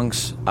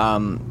songs,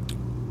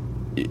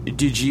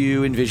 did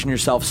you envision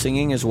yourself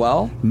singing as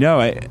well?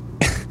 No,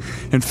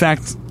 in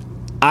fact,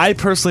 I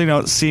personally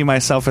don't see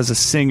myself as a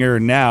singer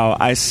now.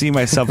 I see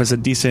myself as a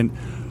decent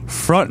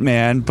front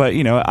man, but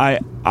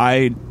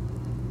I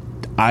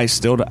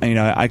still,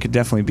 I could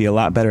definitely be a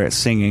lot better at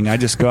singing. I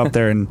just go up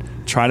there and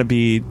try to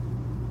be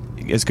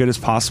as good as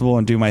possible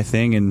and do my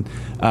thing. And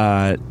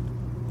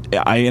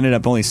I ended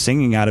up only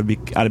singing out of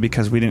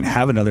because we didn't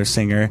have another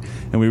singer,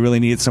 and we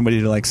really needed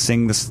somebody to like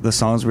sing the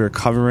songs we were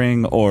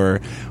covering, or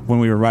when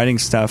we were writing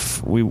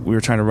stuff, we were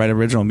trying to write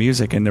original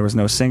music and there was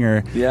no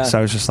singer. Yeah. So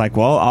I was just like,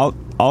 well,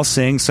 I'll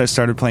sing. So I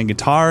started playing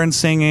guitar and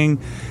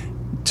singing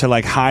to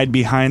like hide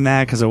behind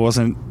that, because I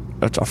wasn't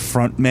a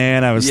front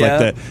man. I was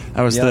the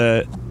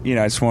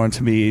I just wanted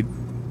to be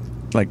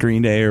like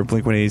Green Day or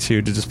Blink-182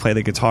 to just play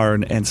the guitar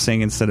and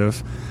sing instead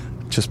of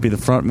just be the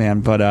front man.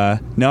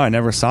 But no, I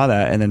never saw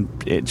that, and then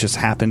it just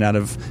happened out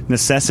of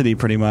necessity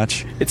pretty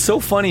much. It's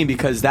so funny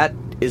because that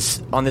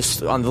is on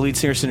the Lead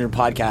Singer Syndrome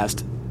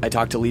podcast, I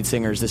talk to lead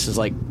singers. This is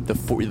like the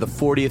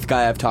 40th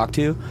guy I've talked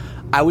to.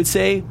 I would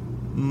say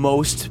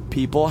most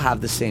people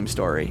have the same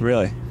story.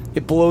 Really?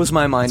 It blows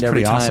my mind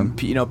every time. Awesome.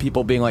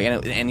 People being like,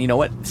 and you know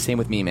what? Same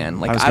with me, man.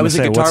 Like I was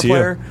a guitar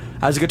player.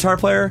 I was a guitar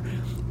player,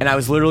 and I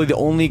was literally the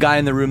only guy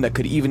in the room that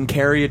could even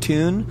carry a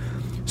tune.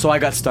 So I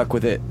got stuck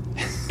with it.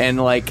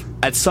 And like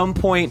at some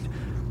point,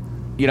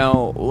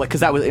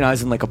 because that was, I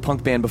was in like a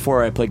punk band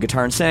before I played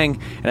guitar and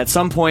sang. And at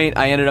some point,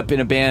 I ended up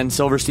in a band,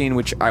 Silverstein,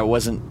 which I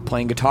wasn't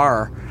playing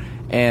guitar.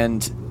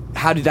 And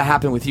how did that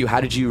happen with you? How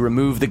did you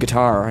remove the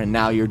guitar and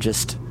now you're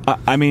just?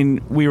 I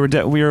mean, we were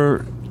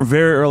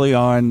very early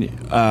on.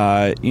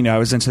 I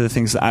was into the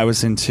things that I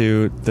was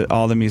into,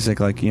 all the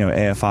music, like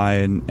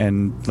AFI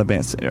and the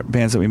bands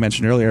that we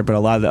mentioned earlier. But a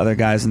lot of the other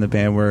guys in the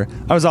band were.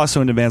 I was also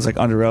into bands like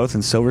Under Oath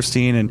and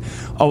Silverstein and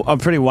a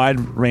pretty wide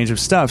range of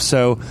stuff.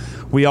 So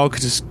we all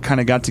just kind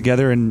of got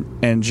together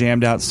and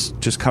jammed out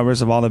just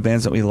covers of all the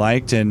bands that we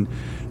liked. And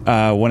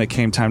when it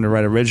came time to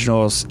write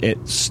originals, it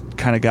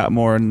kind of got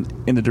more in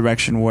the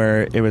direction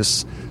where it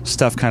was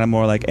stuff kind of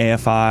more like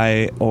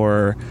AFI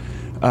or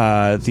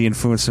the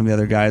influence from the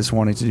other guys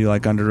wanting to do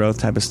like Under Oath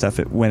type of stuff.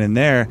 It went in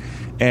there,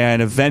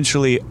 and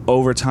eventually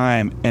over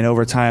time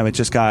it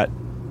just got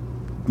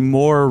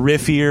more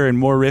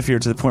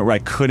riffier to the point where I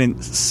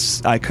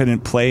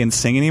couldn't play and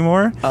sing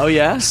anymore. Oh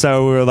yeah.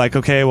 So we were like,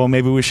 okay, well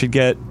maybe we should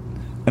get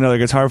another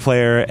guitar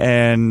player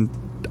and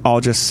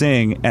I'll just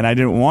sing. And I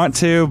didn't want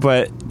to,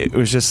 but it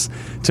was just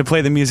to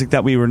play the music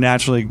that we were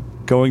naturally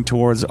going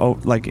towards.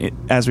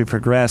 As we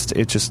progressed,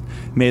 it just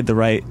made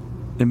it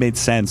made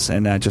sense,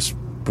 and I just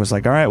was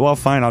like, all right, well,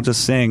 fine, I'll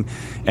just sing.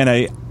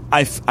 And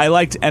I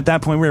liked, at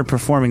that point we were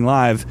performing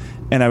live,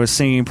 and I was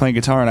singing and playing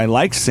guitar, and I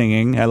liked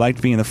singing. I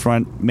liked being the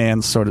front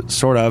man, sort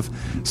of.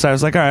 So I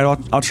was like, all right,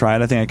 I'll try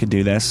it. I think I could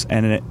do this,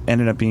 and it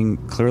ended up being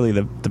clearly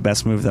the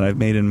best move that I've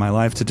made in my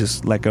life, to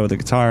just let go of the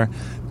guitar.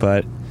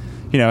 But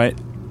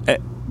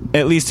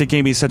at least it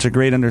gave me such a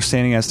great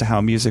understanding as to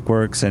how music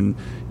works, and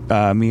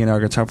me and our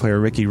guitar player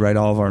Ricky write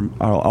all of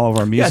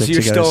our music. Yeah, so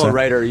you're together, still a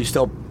writer. You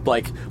still,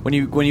 like, when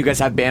you guys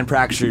have band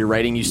practice or you're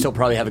writing, you still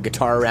probably have a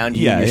guitar around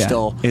you. Yeah, and you're yeah.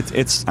 still.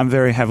 It's I'm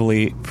very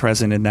heavily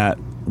present in that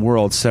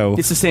world. So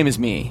It's the same as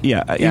me.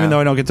 yeah, even though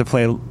I don't get to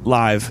play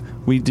live,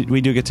 we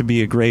do get to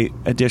be a great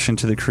addition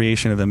to the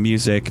creation of the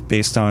music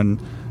based on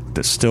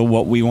still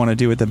what we want to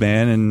do with the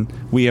band, and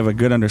we have a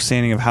good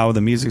understanding of how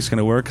the music's going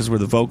to work because we're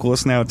the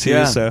vocalists now too.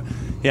 Yeah. So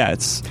yeah,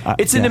 it's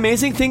an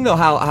amazing thing though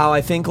how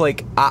I think,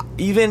 like,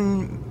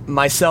 even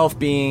myself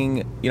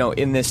being,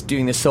 in this,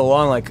 doing this so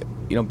long, like,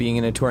 being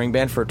in a touring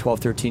band for 12,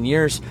 13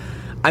 years,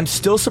 I'm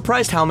still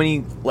surprised how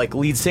many, like,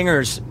 lead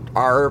singers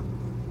are,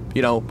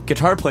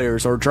 guitar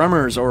players or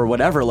drummers or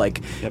whatever.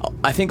 Like, Yep.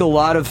 I think a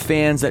lot of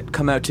fans that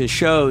come out to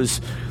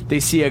shows, they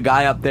see a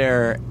guy up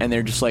there and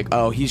they're just like,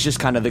 oh, he's just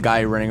kind of the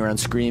guy running around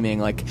screaming.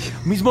 Like,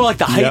 he's more like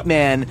the hype Yep.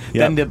 man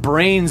than the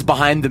brains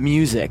behind the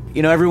music.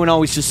 Everyone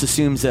always just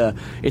assumes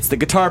it's the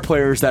guitar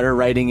players that are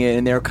writing it,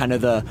 and they're kind of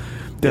the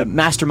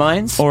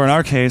masterminds. Or in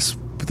our case,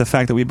 the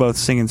fact that we both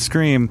sing and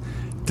scream,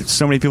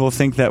 so many people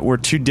think that we're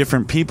two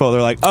different people.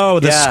 They're like, oh,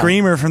 the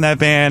screamer from that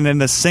band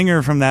and the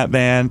singer from that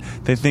band.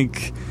 They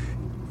think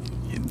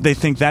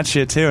that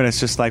shit too, and it's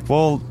just like,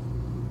 well,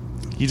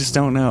 you just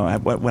don't know.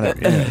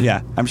 Whatever.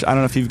 Yeah, I don't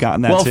know if you've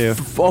gotten that too.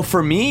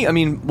 For me,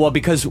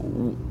 because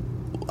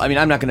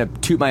I'm not going to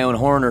toot my own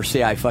horn or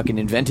say I fucking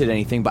invented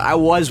anything, but I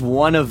was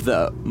one of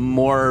the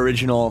more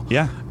original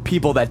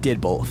people that did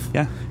both.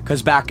 Yeah.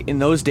 Because back in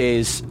those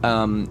days,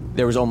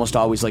 there was almost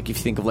always, like, if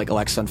you think of, like,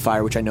 Alexa on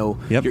Fire, which I know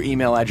your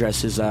email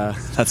address is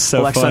That's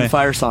so Alexa funny. on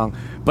Fire song.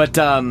 But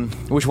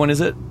which one is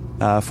it?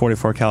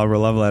 44 caliber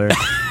love letter.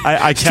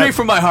 I kept, Straight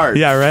from my heart.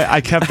 Yeah, right.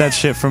 I kept that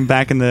shit from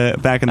back in the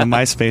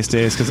MySpace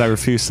days because I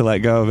refused to let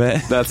go of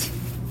it. That's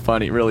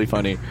funny, really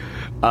funny.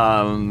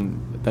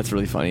 That's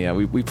really funny. Yeah,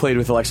 we played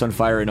with Alexa on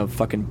Fire in a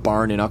fucking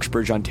barn in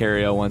Uxbridge,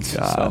 Ontario once.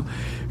 So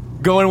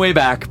going way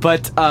back,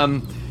 but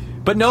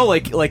no,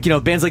 like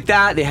bands like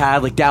that, they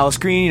had, like, Dallas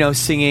Green,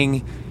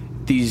 singing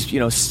these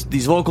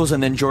these vocals,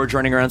 and then George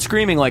running around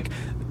screaming, like.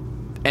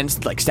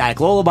 And, like, Static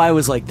Lullaby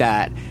was like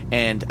that,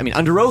 and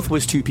Under Oath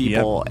was two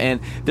people,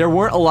 and there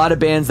weren't a lot of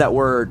bands that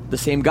were the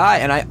same guy.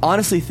 And I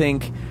honestly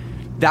think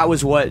that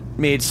was what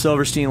made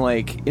Silverstein,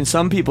 like, in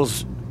some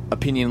people's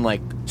opinion,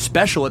 like,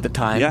 special at the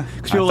time. Yeah,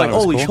 because people were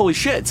like, holy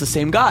shit, it's the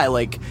same guy,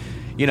 like,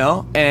 and you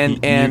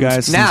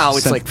guys now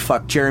it's like,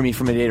 fuck, Jeremy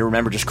from A Day to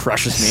Remember just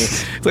crushes me.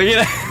 It's like,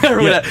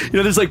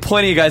 there's, like,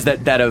 plenty of guys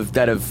that have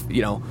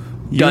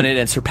done it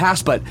and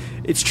surpassed, but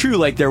it's true,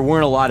 like, there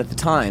weren't a lot at the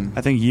time.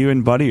 I think you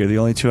and Buddy are the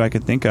only two I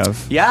could think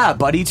of. Yeah,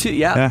 Buddy too.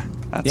 Yeah,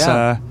 that's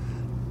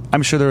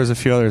I'm sure there was a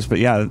few others, but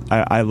yeah,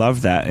 I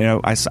love that.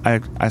 I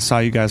saw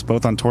you guys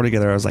both on tour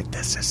together. I was like,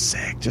 this is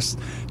sick. Just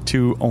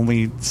two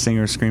only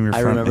singer screamer. I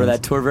remember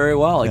that tour very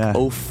well. Like,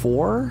 Yeah.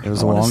 04. It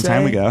was a long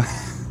time ago.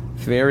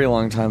 Very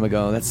long time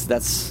ago. But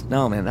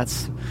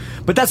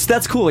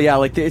that's cool. Yeah,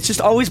 like, it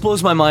just always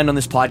blows my mind on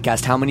this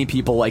podcast how many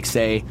people, like,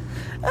 say,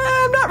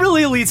 I'm not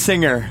really a lead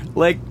singer.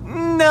 Like,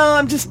 no,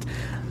 I'm just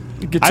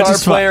a guitar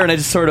player, and I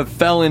just sort of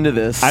fell into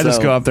this. I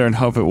just go up there and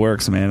hope it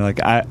works, man. Like,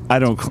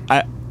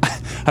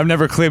 I've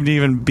never claimed to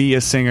even be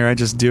a singer. I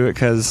just do it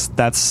because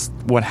that's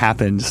what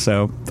happened.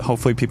 So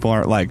hopefully people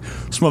aren't like,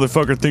 this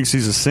motherfucker thinks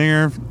he's a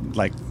singer.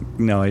 Like,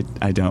 no,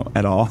 I don't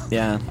at all.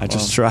 Yeah, I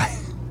just try.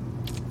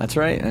 That's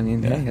right. I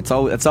mean, hey, that's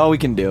all we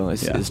can do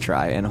is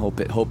try and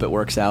hope it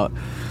works out.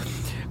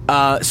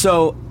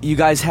 So you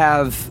guys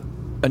have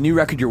a new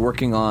record you're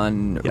working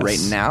on right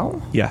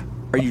now? Yeah.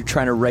 Are you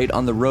trying to write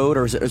on the road,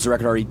 or is the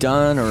record already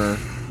done? Or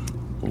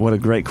what a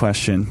great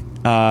question.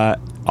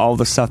 All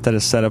the stuff that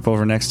is set up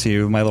over next to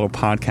you, my little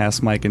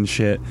podcast mic and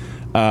shit.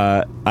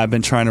 I've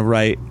been trying to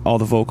write all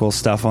the vocal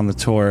stuff on the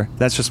tour.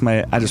 That's just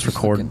I just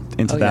record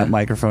into that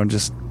microphone.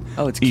 Just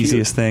it's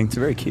easiest cute. thing. It's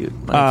very cute.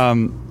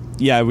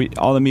 Yeah,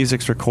 all the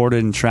music's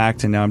recorded and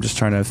tracked, and now I'm just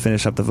trying to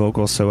finish up the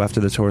vocals. So after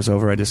the tour's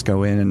over, I just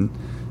go in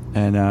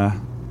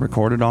and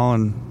record it all.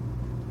 And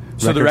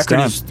so the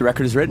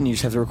record is written. You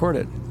just have to record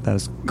it. That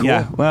is cool.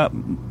 Yeah. Well,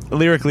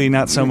 lyrically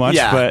not so much,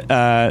 but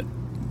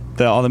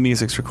all the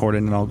music's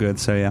recorded and all good.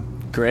 So yeah.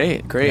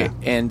 Great. Yeah.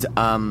 And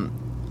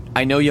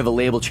I know you have a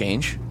label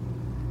change.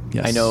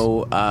 Yes. I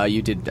know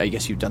you did. I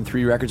guess you've done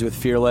 3 records with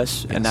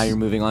Fearless, and now you're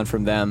moving on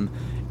from them.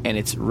 And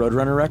it's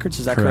Roadrunner Records,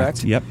 is that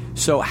correct? Yep.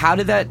 So how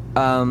did that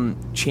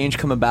change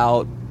come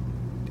about,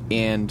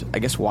 and I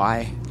guess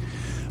why?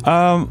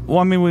 Well,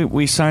 I mean,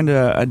 we signed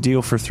a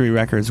deal for 3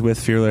 records with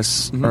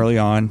Fearless early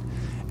on,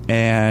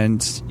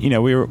 and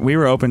we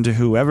were open to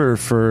whoever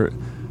for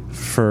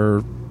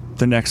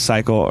the next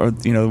cycle, or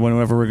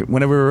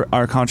whenever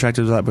our contract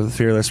was up with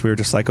Fearless, we were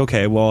just like,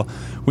 okay, well,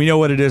 we know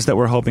what it is that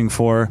we're hoping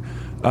for.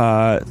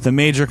 the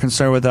major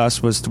concern with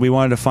us was we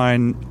wanted to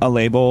find a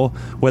label,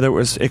 whether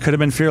it could have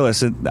been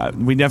Fearless.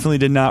 We definitely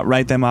did not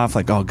write them off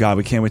like, oh God,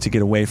 we can't wait to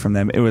get away from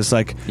them. It was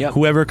like,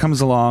 whoever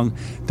comes along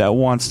that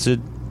wants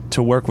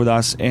to work with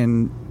us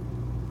and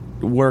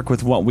work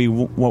with what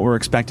we're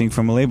expecting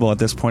from a label at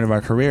this point of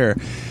our career.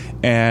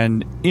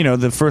 And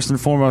the first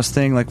and foremost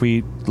thing, like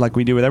we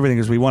do with everything,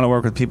 is we want to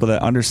work with people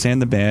that understand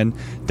the band,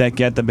 that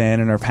get the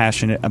band, and are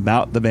passionate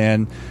about the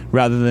band,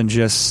 rather than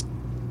just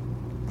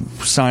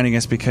signing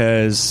us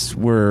because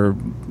we're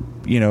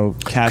cash flow to them.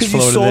 Because you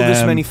sold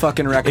this many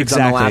fucking records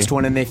on the last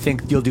one, and they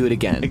think you'll do it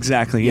again.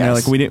 Exactly.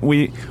 Like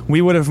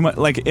we would have,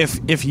 like, if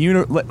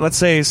let's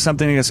say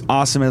something as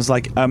awesome as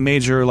like a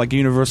major like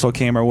Universal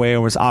came our way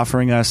and was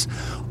offering us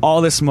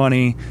all this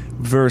money,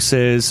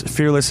 versus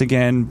Fearless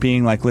again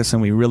being like, listen,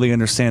 we really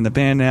understand the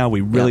band now.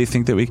 We really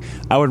think that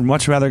I would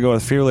much rather go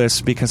with Fearless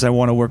because I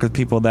want to work with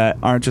people that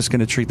aren't just going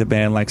to treat the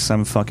band like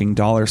some fucking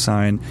dollar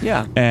sign.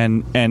 Yeah.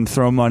 And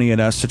throw money at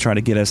us to try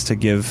to get us to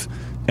give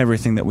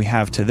everything that we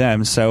have to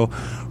them. So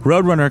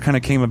Roadrunner kind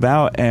of came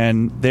about,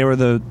 and they were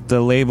the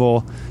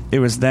label. It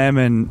was them,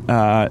 and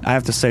I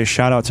have to say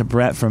shout out to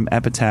Brett from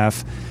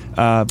Epitaph.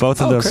 Both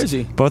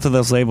of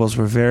those labels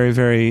were very,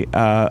 very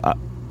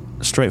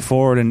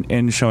straightforward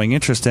in showing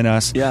interest in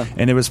us. Yeah.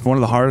 And it was one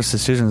of the hardest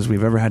decisions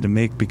we've ever had to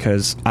make,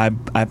 because I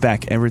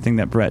back everything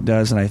that Brett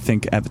does, and I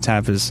think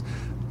Epitaph is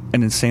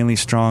an insanely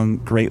strong,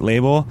 great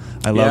label.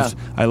 I love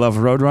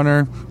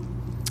Roadrunner.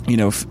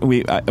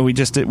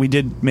 We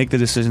did make the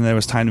decision that it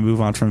was time to move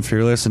on from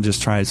Fearless and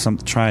just try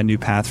a new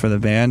path for the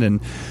band,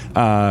 and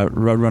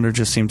Roadrunner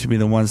just seemed to be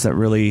the ones that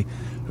really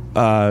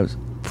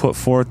put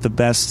forth the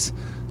best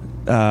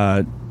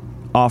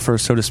offer,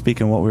 so to speak,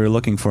 in what we were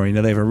looking for.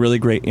 They have a really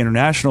great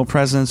international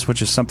presence,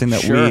 which is something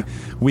that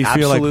we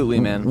feel like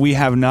we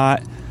have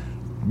not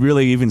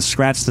really even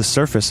scratched the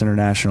surface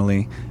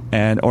internationally,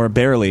 or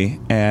barely,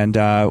 and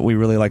we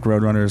really like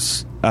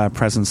Roadrunner's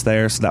presence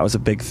there, so that was a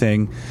big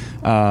thing,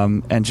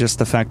 and just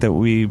the fact that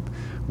we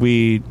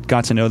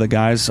got to know the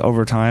guys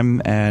over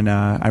time, and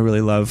I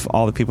really love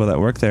all the people that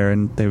work there,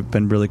 and they've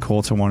been really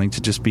cool to wanting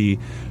to just be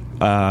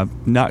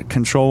not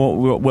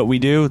control what we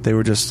do. They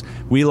were just,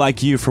 we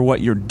like you for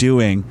what you're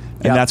doing,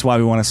 and that's why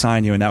we want to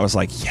sign you. And that was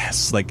like,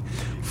 yes, like,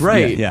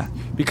 right, yeah.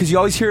 Because you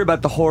always hear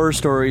about the horror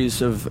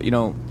stories of,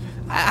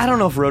 I don't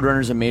know if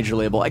Roadrunner's a major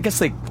label. I guess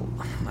they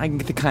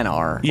kind of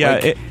are. Yeah,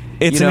 like,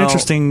 it's an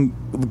interesting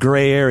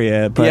gray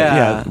area, but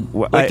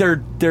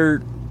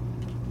they're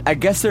I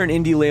guess they're an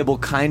indie label,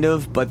 kind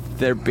of, but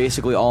they're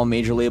basically all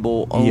major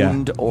label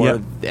owned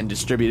and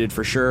distributed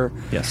for sure.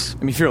 Yes.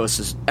 I mean,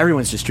 Fearless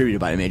everyone's distributed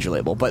by a major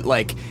label, but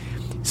like,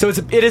 so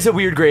it is a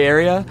weird gray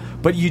area.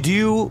 But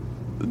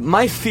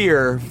my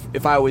fear,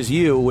 if I was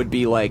you, would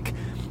be like,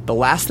 the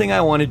last thing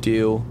I want to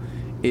do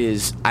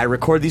is I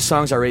record these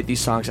songs, I rate these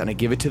songs, and I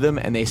give it to them,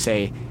 and they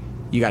say,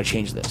 you got to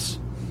change this.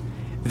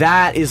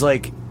 That is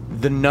like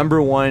the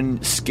number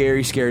one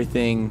scary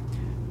thing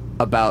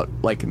about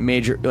like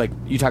major, like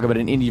you talk about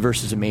an indie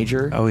versus a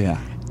major. Oh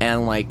yeah.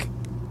 And like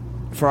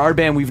for our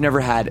band, we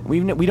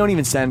don't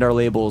even send our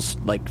labels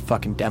like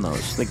fucking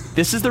demos. Like,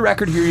 this is the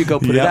record, here you go,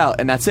 put it out,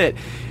 and that's it.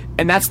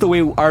 And that's the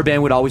way our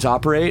band would always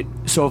operate.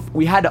 So if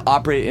we had to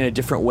operate in a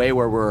different way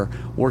where we're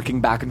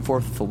working back and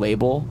forth with the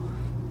label,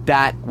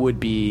 that would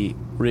be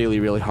really,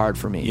 really hard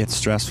for me. It's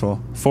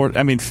stressful.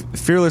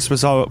 Fearless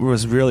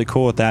was really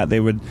cool with that. They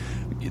would,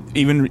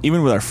 even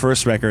with our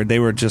first record, they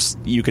were just,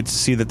 you could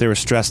see that they were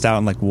stressed out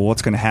and like, well,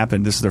 what's going to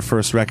happen? This is their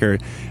first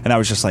record. And I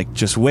was just like,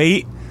 just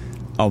wait.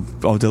 I'll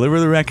deliver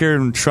the record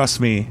and trust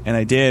me. And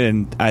I did.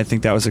 And I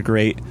think that was a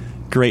great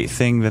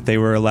thing that they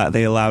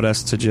allowed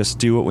us to just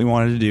do what we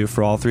wanted to do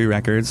for all three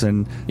records.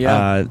 And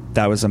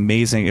that was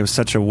amazing. It was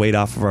such a weight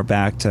off of our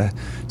back to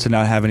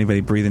not have anybody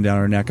breathing down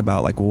our neck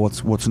about like, well,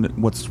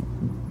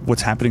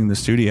 what's happening in the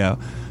studio.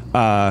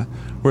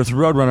 With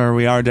Roadrunner,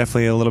 we are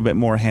definitely a little bit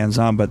more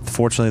hands-on, but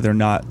fortunately they're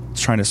not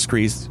trying to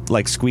squeeze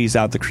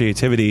out the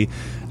creativity.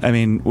 I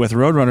mean, with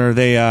Roadrunner,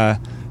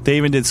 they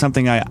even did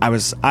something I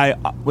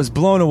was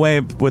blown away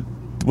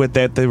with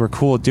that they were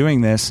cool doing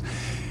this.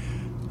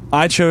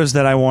 I chose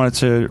that I wanted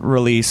to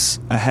release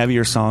a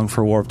heavier song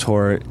for Warped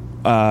Tour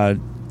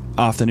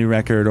off the new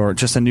record, or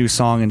just a new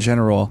song in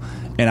general.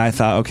 And I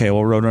thought, okay,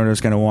 well,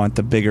 Roadrunner's going to want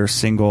the bigger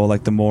single,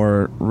 like the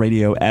more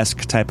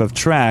radio-esque type of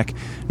track,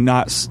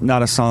 not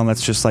a song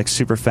that's just like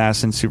super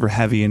fast and super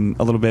heavy and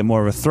a little bit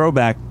more of a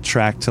throwback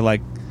track to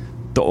like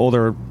the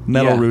older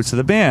metal roots of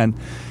the band.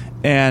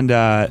 And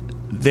I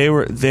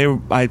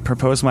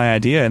proposed my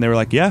idea, and they were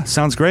like, yeah,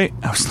 sounds great.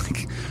 I was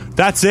like,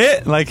 that's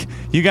it? Like,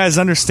 you guys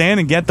understand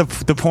and get the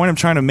point I'm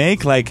trying to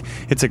make? Like,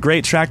 it's a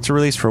great track to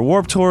release for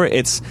Warped Tour.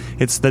 It's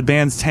the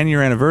band's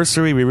 10-year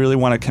anniversary. We really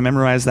want to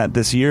commemorate that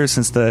this year,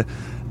 since the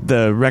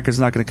record's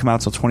not going to come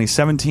out till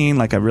 2017.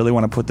 Like, I really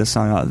want to put this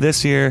song out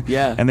this year.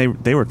 Yeah. And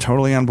they were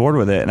totally on board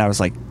with it. And I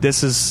was like,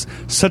 this is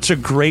such a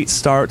great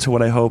start to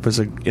what I hope is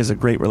a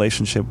great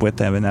relationship with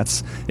them. And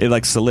it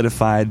like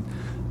solidified,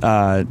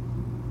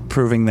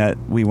 proving that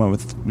we went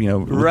with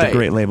the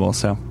great label.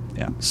 So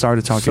yeah, sorry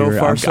to talk to you.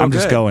 I'm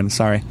just going.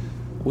 Sorry.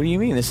 what do you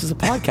mean? This is a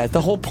podcast.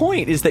 The whole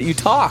point is that you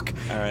talk,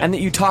 All right. and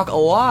that you talk a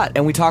lot,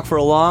 and we talk for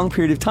a long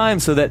period of time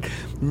so that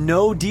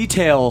no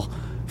detail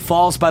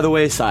falls by the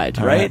wayside,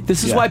 All right? right.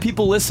 This is Yeah. why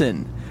people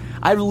listen.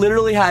 I've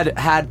literally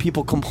had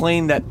people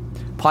complain that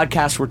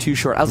podcasts were too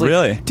short. I was like,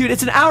 Really? dude,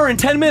 it's an hour and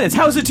 10 minutes.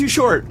 How is it too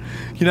short?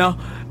 You know?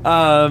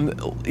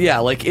 Yeah,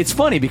 like, it's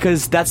funny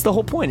because that's the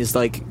whole point, is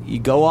like you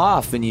go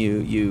off and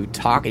you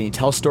talk and you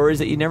tell stories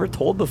that you never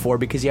told before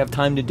because you have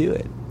time to do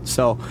it.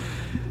 So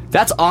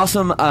that's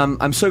awesome.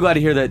 I'm so glad to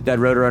hear that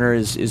Roadrunner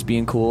is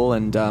being cool,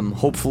 and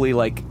hopefully,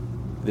 like,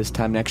 this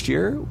time next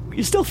year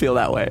you still feel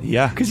that way.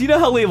 Yeah. Because you know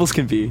how labels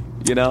can be,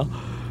 you know?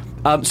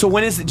 So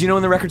do you know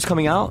when the record's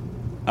coming out?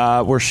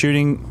 We're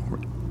shooting.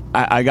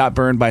 I got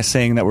burned by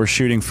saying that we're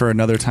shooting for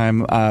another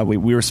time.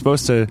 We were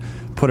supposed to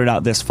put it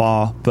out this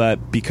fall,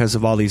 but because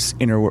of all these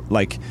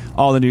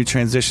all the new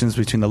transitions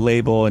between the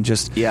label and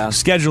just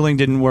scheduling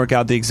didn't work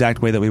out the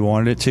exact way that we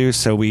wanted it to,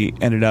 so we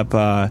ended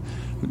up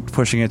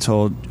pushing it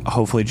till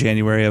hopefully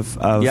January of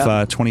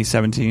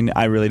 2017.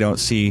 I really don't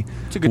see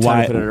It's a good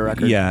time to put out a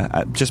record.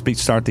 Yeah, just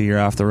start the year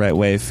off the right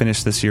way.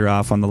 Finish this year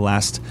off on the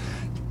last,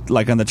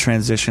 like on the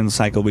transition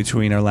cycle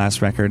between our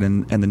last record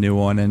and the new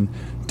one, and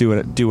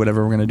do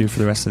whatever we're going to do for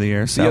the rest of the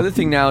year. So The other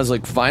thing now is,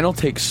 like, vinyl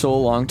takes so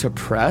long to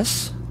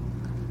press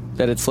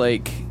that it's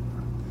like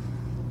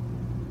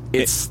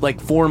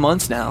like 4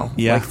 months now.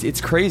 Yeah. Like, it's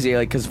crazy,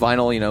 like, because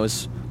vinyl, you know,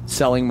 is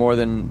selling more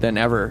than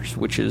ever,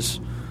 which is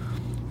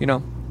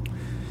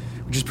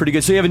pretty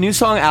good. So you have a new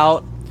song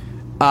out.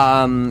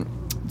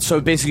 So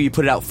basically you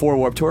put it out for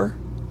Warped Tour.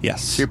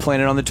 yes, So you're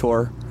playing it on the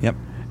tour. yep.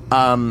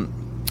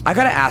 I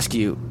gotta ask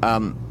you,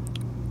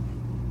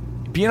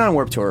 being on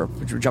Warped Tour,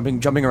 which we're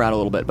jumping around a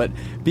little bit, but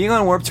being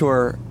on Warped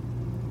Tour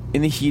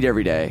in the heat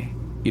every day,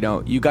 you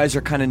know, you guys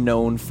are kind of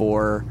known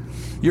for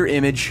your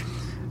image,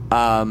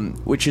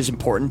 which is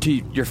important to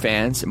your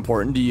fans,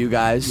 important to you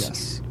guys.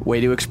 Yes.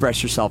 Way to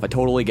express yourself. I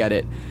totally get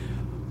it.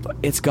 But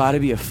it's got to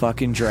be a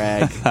fucking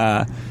drag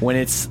when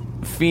it's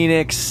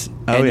Phoenix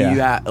and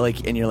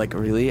and you're like,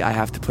 really? I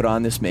have to put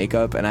on this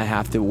makeup and I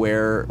have to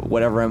wear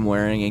whatever I'm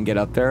wearing and get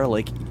up there?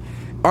 Like,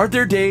 aren't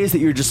there days that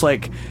you're just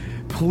like,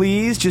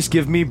 please just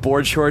give me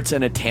board shorts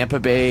and a Tampa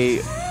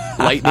Bay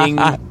Lightning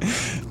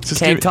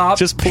tank top,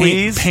 just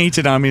please? paint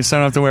it on me so I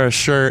don't have to wear a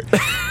shirt.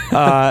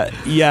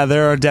 Yeah,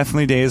 there are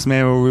definitely days,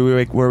 man,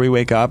 where we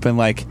wake up and,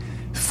 like,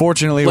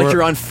 fortunately, Like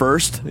you're on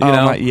first, you oh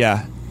know? my,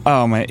 yeah.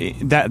 Oh my,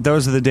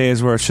 those are the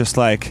days where it's just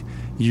like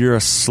you're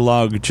a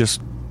slug, just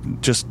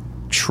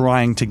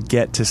trying to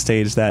get to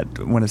stage that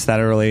when it's that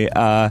early.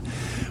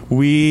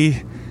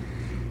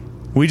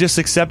 We just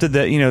accepted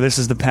that, you know, this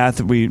is the path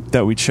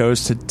that we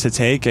chose to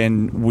take,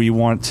 and we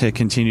want to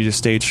continue to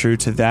stay true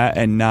to that,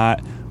 and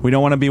we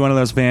don't want to be one of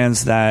those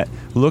bands that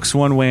looks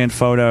one way in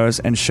photos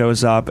and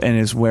shows up and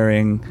is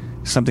wearing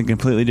something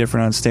completely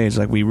different on stage.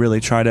 Like, we really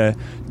try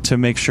to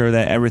make sure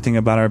that everything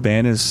about our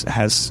band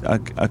has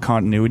a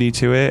continuity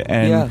to it,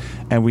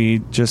 and we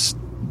just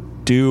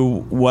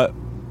do what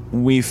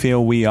we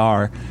feel we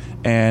are.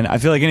 And I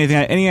feel like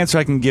any answer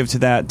I can give to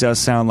that does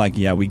sound like,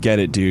 yeah, we get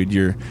it, dude.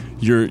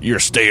 You're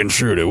staying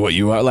true to what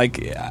you are.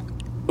 Like,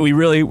 we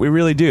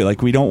really do.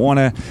 Like, we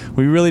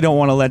really don't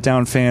want to let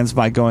down fans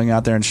by going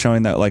out there and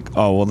showing that, like,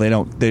 oh,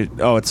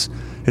 well,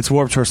 it's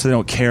Warped Tour, so they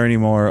don't care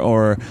anymore,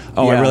 or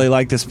I really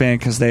like this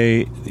band because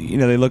they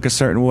look a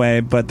certain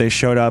way, but they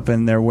showed up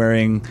and they're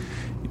wearing,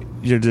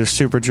 they're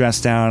super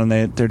dressed down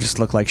and they just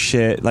look like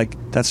shit.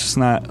 Like, that's just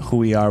not who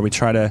we are. We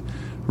try to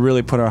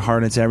really put our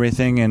heart into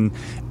everything. And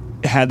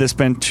had this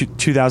been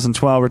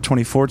 2012 or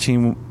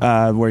 2014,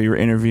 where you were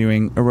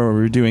interviewing or where we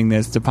were doing the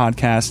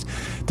podcast,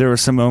 there were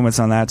some moments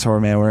on that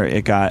tour, man, where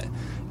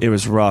it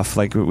was rough.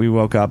 Like, we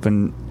woke up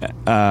and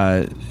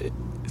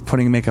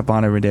putting makeup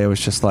on every day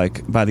was just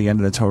like, by the end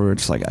of the tour, we were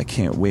just like, I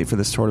can't wait for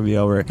this tour to be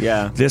over.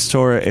 Yeah. This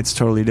tour, it's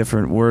totally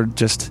different.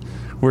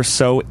 We're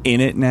so in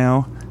it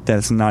now that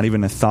it's not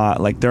even a thought.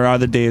 Like, there are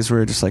the days where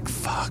you're just like,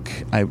 fuck,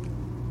 I'm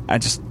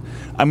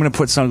going to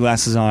put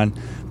sunglasses on,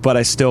 but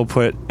I still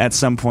put, at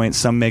some point,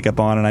 some makeup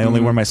on, and I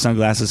only wear my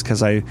sunglasses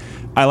because I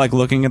like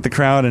looking at the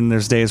crowd, and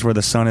there's days where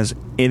the sun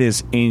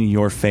is in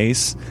your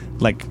face,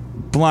 like,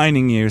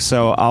 blinding you,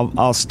 so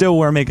I'll still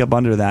wear makeup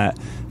under that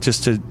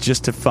just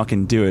to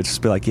fucking do it.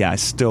 Just be like, yeah, I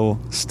still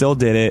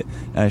did it,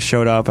 and I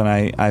showed up, and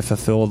I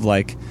fulfilled,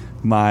 like,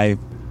 my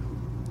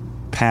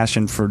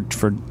passion for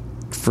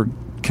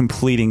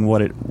completing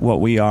what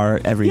we are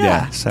every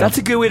day. So that's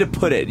a good way to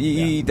put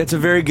it. That's a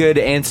very good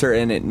answer,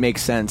 and it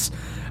makes sense.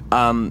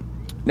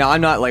 Now,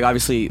 I'm not, like,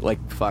 obviously,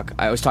 like, fuck.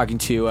 I was talking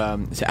to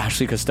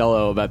Ashley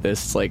Costello about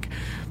this. It's like,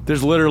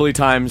 there's literally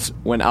times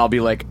when I'll be,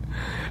 like,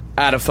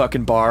 at a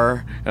fucking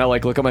bar, and I,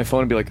 like, look at my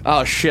phone and be like,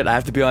 oh shit, I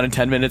have to be on in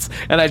 10 minutes,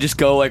 and I just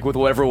go, like, with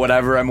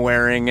whatever I'm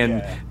wearing,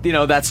 and you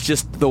know, that's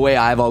just the way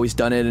I've always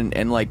done it.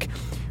 And like,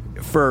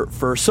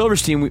 for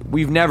Silverstein,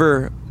 we've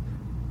never,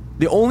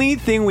 the only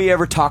thing we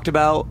ever talked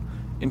about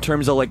in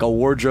terms of, like, a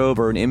wardrobe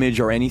or an image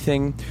or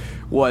anything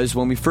was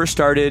when we first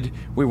started,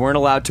 we weren't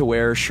allowed to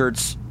wear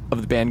shirts of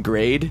the band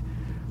Grade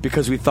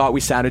because we thought we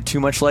sounded too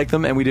much like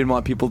them, and we didn't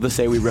want people to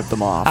say we ripped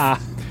them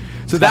off.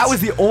 So that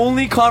was the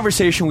only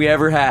conversation we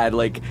ever had.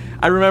 Like,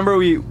 I remember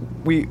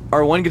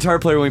our one guitar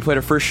player when we played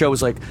our first show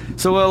was like,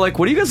 so like,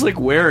 what are you guys like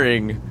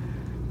wearing?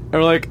 And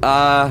we're like,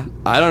 I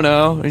don't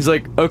know. And he's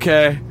like,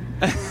 okay.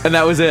 And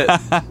that was it.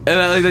 And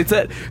that's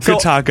it. Good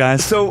talk,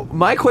 guys. So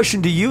my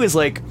question to you is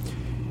like,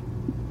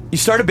 you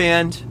start a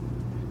band,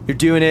 you're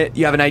doing it,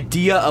 you have an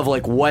idea of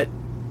like what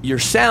your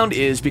sound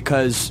is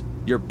because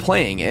you're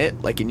playing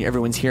it, like, and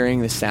everyone's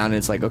hearing the sound, and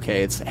it's like,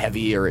 okay, it's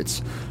heavy or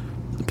it's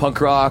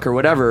punk rock or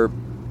whatever.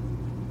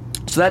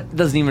 So that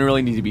doesn't even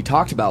really need to be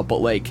talked about.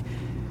 But like,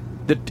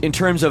 in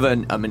terms of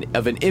an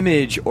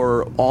image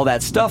or all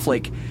that stuff,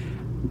 like,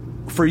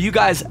 for you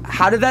guys,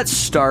 how did that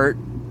start,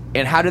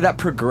 and how did that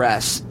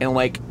progress, and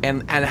like,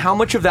 and how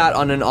much of that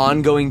on an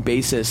ongoing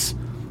basis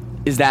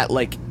is that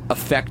like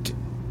affect,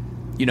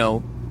 you know,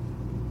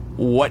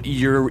 what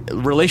your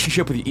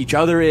relationship with each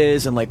other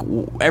is, and like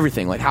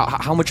everything, like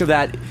how much of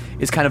that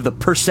is kind of the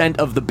percent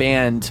of the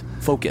band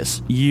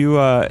focus? You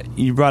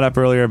brought up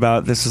earlier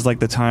about this is like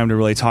the time to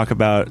really talk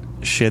about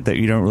shit that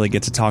you don't really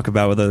get to talk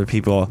about with other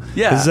people.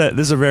 Yeah, this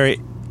is a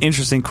very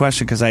interesting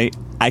question, because I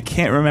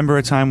can't remember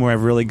a time where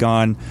I've really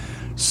gone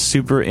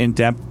super in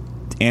depth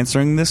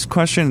answering this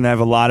question, and I have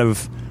a lot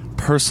of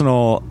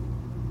personal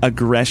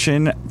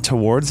aggression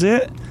towards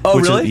it. Oh,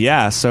 really?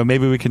 Yeah, so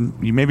maybe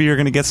you're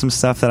going to get some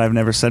stuff that I've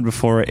never said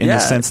before, in the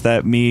sense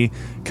that me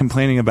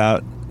complaining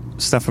about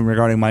stuff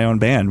regarding my own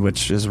band,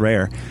 which is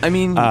rare. I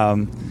mean,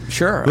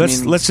 sure.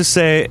 Let's just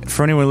say,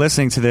 for anyone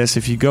listening to this,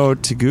 if you go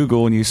to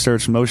Google and you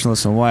search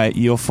Motionless in White,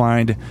 you'll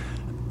find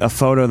a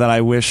photo that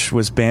I wish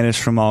was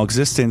banished from all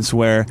existence,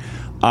 where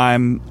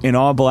I'm in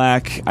all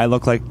black, I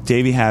look like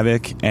Davey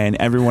Havok, and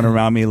everyone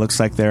around me looks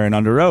like they're in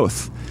Under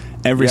Oath.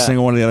 Every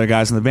single one of the other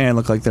guys in the band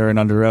look like they're in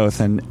Under Oath,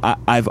 and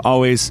I've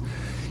always,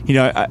 you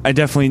know, I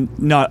definitely,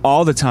 not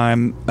all the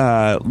time,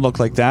 look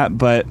like that,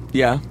 but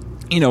yeah,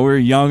 you know, we were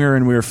younger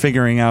and we were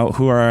figuring out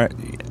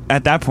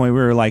at that point we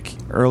were like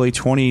early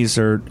 20s,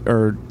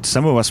 or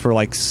some of us were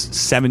like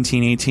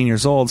 17, 18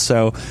 years old,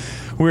 so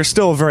we were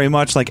still very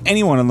much like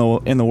anyone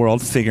in the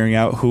world, figuring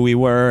out who we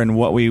were and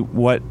what we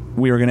were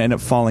going to end up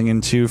falling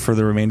into for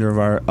the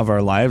remainder of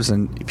our lives.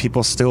 And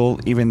people still,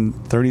 even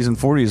 30s and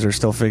 40s, are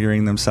still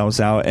figuring themselves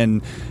out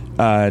and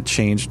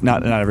change.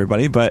 Not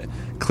everybody, but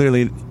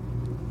clearly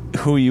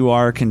who you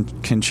are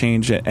can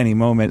change at any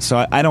moment.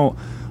 So I don't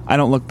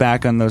look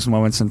back on those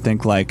moments and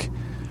think like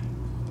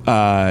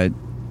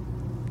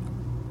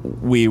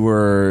we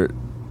were,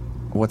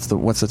 what's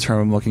the term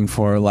I'm looking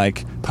for,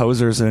 like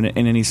posers in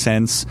any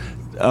sense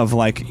of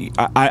like,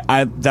 those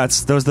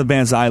are the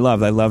bands that I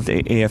loved. I loved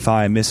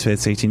AFI,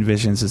 Misfits, 18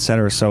 Visions,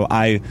 etc. So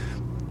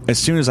as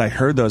soon as I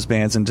heard those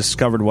bands and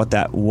discovered what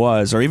that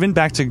was, or even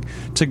back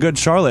to Good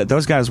Charlotte,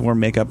 those guys wore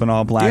makeup and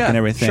all black and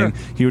everything.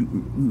 Sure.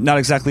 Not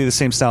exactly the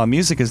same style of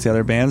music as the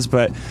other bands,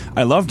 but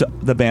I loved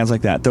the bands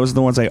like that. Those are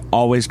the ones I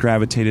always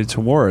gravitated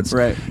towards.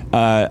 Right.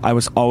 I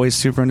was always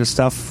super into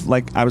stuff,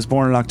 like, I was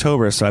born in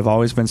October, so I've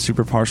always been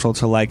super partial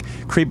to like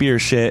creepier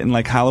shit and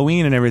like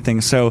Halloween and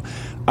everything. So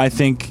I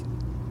think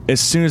as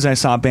soon as I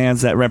saw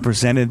bands that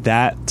represented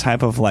that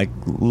type of like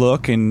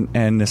look and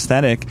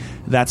aesthetic,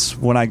 that's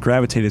what I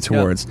gravitated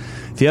towards.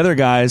 Yep. The other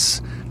guys,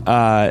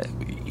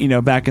 you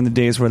know, back in the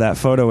days where that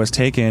photo was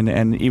taken,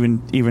 and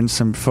even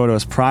some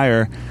photos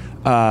prior,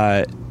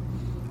 I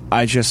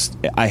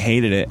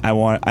hated it. I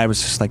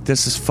was just like,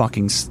 this is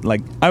fucking,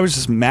 like, I was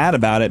just mad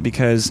about it,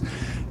 because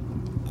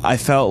I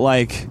felt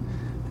like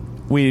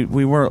we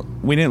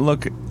didn't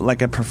look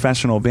like a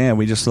professional band.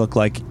 We just looked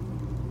like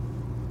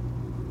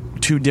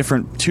two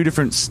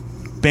different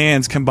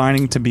bands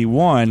combining to be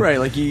one. Right,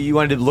 like you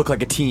wanted to look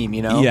like a team,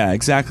 you know? Yeah,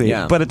 exactly.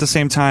 Yeah. But at the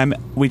same time,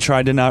 we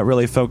tried to not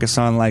really focus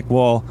on like,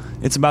 well,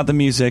 it's about the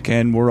music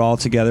and we're all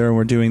together and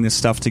we're doing this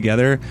stuff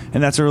together,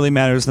 and that's what really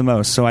matters the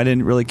most. So I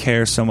didn't really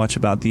care so much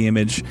about the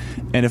image,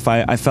 and if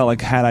I felt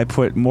like had I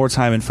put more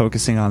time in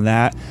focusing on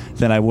that,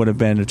 then I would have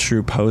been a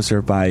true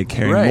poser by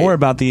caring more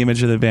about the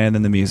image of the band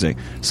than the music.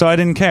 So I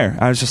didn't care.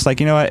 I was just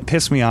like, you know what, it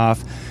pissed me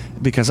off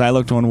because I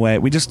looked one way.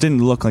 We just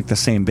didn't look like the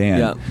same band.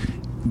 Yeah.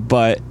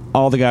 But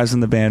all the guys in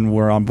the band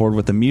were on board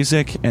with the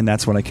music, and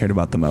that's what I cared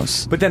about the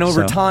most. But then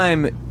over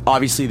time,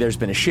 obviously there's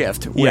been a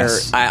shift where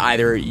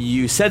either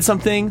you said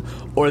something,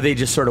 or they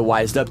just sort of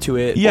wised up to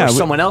it, or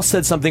someone else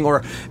said something,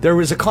 or there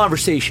was a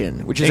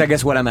conversation, which is, I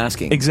guess, what I'm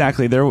asking.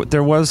 Exactly.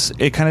 There was,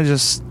 it kind of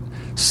just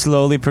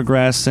slowly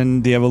progressed,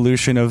 and the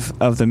evolution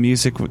of the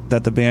music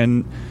that the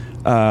band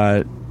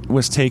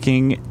was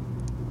taking,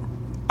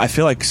 I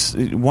feel like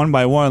one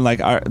by one, like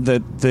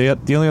the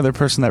only other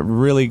person that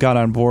really got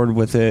on board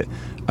with it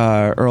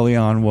early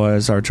on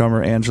was our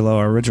drummer Angelo,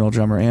 our original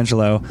drummer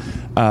Angelo,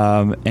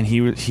 and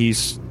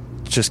he's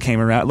just came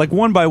around. Like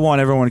one by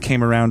one, everyone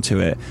came around to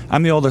it.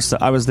 I'm the oldest.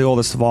 I was the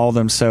oldest of all of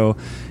them, so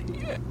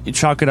you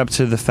chalk it up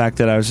to the fact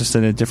that I was just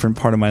in a different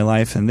part of my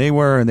life than they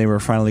were, and they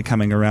were finally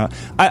coming around.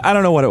 I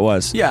don't know what it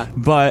was. Yeah,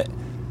 but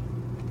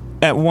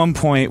at one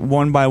point,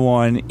 one by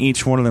one,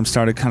 each one of them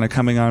started kind of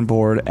coming on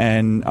board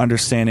and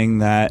understanding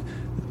that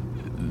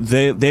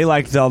they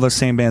liked all the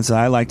same bands that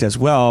I liked as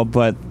well,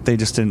 but they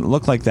just didn't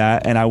look like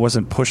that, and I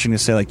wasn't pushing to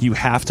say like you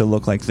have to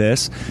look like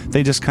this.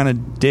 They just kind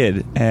of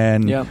did,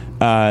 and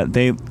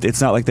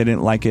it's not like they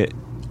didn't like it.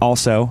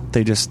 Also,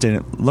 they just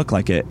didn't look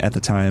like it at the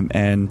time,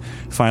 and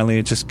finally,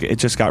 it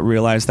just got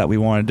realized that we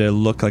wanted to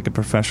look like a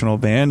professional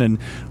band and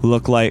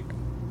look like.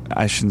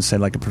 I shouldn't say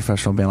like a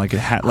professional band, like a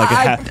hat.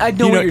 I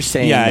know what you're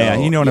saying. Yeah,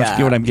 though. you know what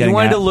I'm getting. You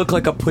wanted at. to look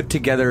like a put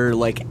together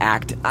like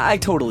act. I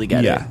totally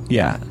get it.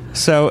 Yeah.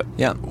 So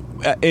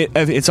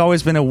it's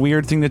always been a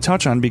weird thing to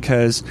touch on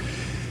because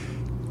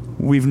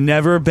we've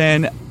never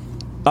been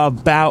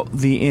about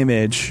the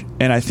image,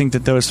 and I think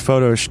that those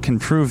photos can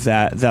prove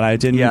that I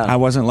didn't. Yeah. I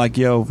wasn't like,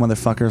 yo,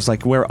 motherfuckers,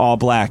 like wear all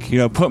black,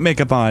 put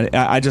makeup on.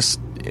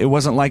 It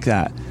wasn't like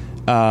that.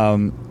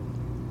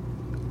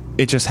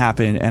 It just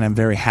happened, and I'm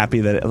very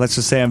happy that let's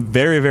just say I'm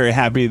very, very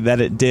happy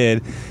that it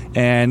did.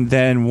 And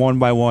then one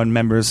by one,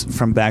 members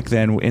from back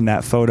then in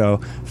that photo,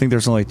 I think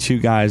there's only 2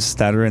 guys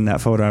that are in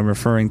that photo I'm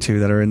referring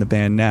to that are in the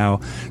band now.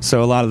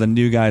 So a lot of the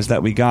new guys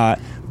that we got,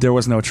 there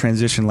was no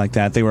transition like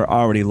that. They were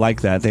already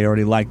like that. They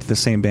already liked the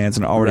same bands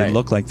and already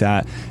looked like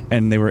that,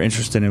 and they were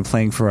interested in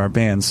playing for our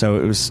band.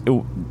 So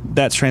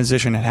that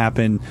transition had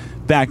happened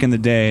back in the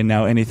day, and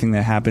now anything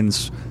that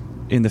happens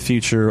in the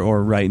future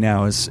or right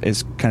now is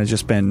kind of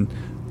just been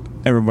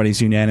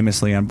everybody's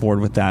unanimously on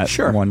board with that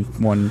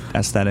one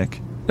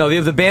aesthetic.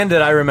 No, the band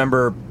that I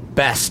remember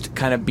best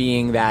kind of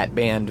being that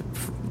band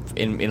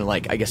in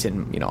like, I guess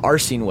in, our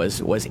scene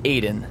was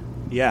Aiden.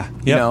 Yeah.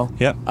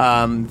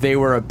 Yep. They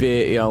were a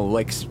bit,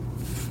 like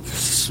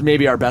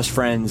maybe our best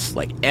friends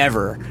like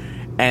ever.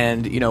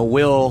 And,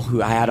 Will,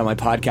 who I had on my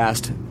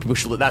podcast,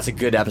 that's a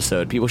good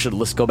episode. People should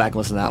go back and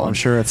listen to that one. I'm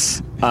sure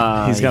he's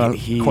got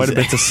quite a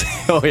bit to say.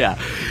 Oh, yeah.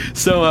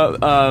 So,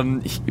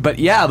 but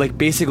yeah, like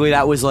basically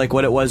that was like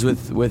what it was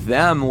with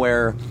them,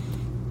 where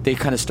they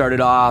kind of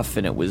started off,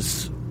 and it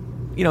was,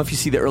 if you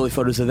see the early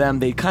photos of them,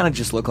 they kind of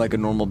just look like a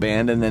normal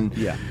band, and then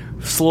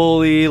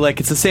slowly, like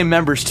it's the same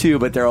members too,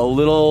 but their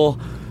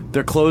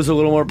clothes are a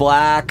little more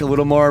black, a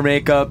little more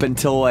makeup,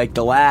 until like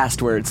the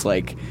last, where it's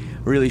like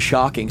really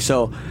shocking.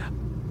 So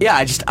yeah,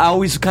 I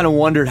always kind of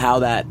wondered how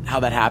that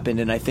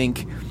happened, and I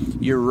think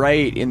you're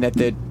right in that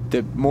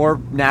the more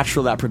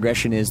natural that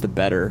progression is, the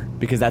better,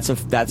 because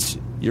that's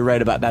you're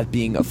right about that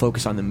being a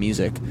focus on the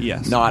music,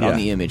 not on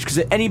the image. Because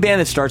any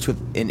band that starts with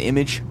an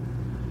image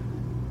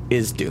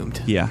is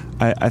doomed. Yeah,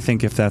 I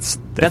think if that's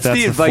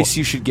the advice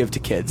you should give to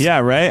kids. Yeah,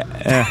 right.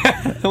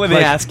 When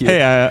they ask you,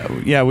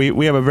 hey,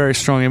 we have a very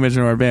strong image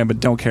in our band, but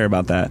don't care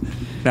about that.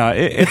 No,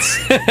 it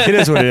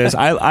is what it is.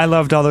 I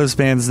loved all those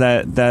bands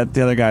that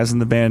the other guys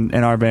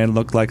in our band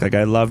looked like. Like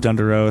I loved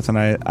Under Oath, and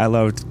I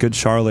loved Good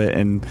Charlotte,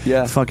 and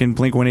fucking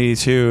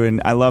Blink-182,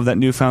 and I love that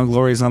Newfound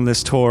Glory's on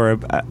this tour.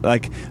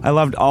 I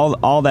loved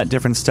all that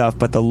different stuff,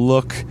 but the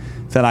look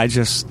that I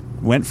just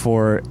went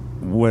for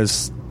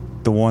was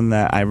the one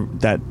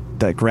that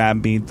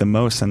grabbed me the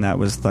most, and that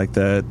was like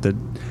the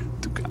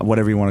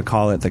whatever you want to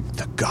call it, the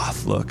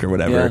goth look or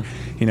whatever,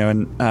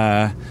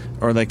 and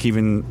or like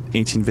even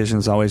 18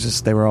 Visions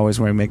they were always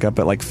wearing makeup,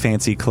 but like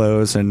fancy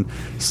clothes and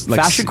like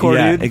fashion core,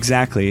 dude.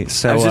 Exactly.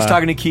 So I was just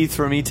talking to Keith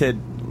from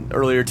ETID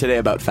earlier today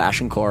about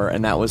fashion core,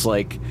 and that was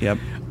like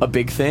a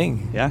big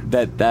thing. Yeah,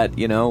 that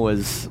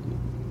was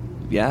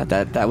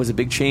that was a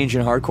big change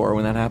in hardcore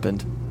when that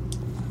happened.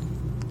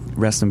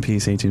 Rest in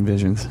peace, 18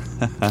 Visions.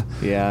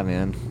 Yeah,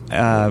 man.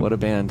 What a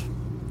band.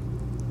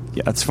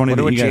 Yeah, it's funny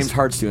that what you guys, James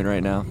Hart's doing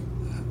right now.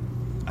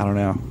 I don't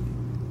know,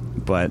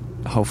 but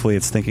hopefully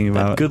it's thinking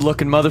about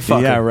good-looking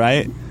motherfucker. Yeah,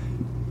 right.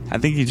 I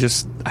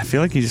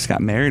feel like he just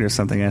got married or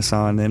something. I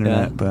saw on the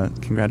internet,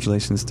 but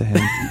congratulations to him.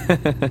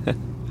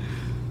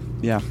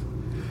 Yeah.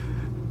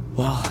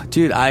 Well,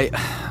 dude,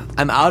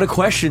 I'm out of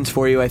questions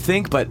for you, I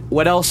think. But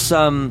what else?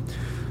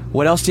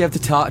 What else do you have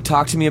to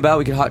talk to me about?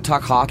 We can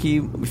talk hockey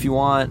if you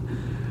want.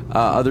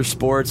 Other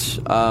sports.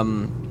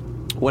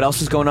 What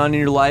else is going on in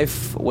your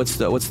life? What's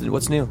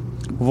new?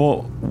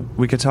 Well,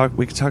 we could talk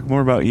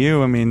more about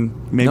you. I mean,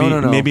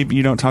 maybe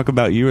you don't talk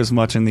about you as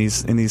much in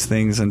these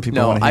things, and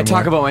people. No, I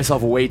talk about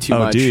myself way too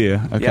much. Oh, do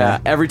you? Okay. Yeah.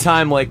 Every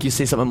time, like you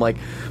say something, I'm like,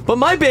 but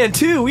my band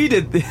too. We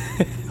did.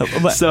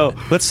 So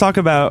let's talk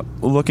about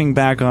looking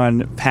back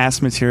on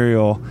past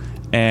material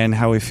and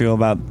how we feel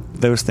about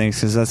those things,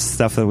 because that's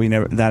stuff that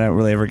I don't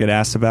really ever get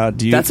asked about.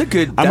 I'm going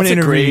to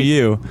interview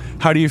you.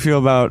 How do you feel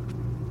about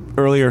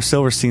earlier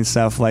Silverstein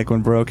stuff, like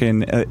when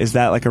Broken? Is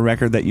that like a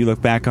record that you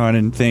look back on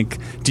and think,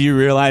 do you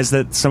realize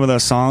that some of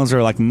those songs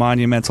are like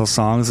monumental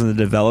songs in the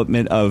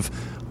development of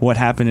what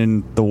happened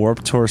in the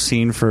Warped Tour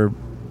scene for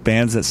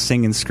bands that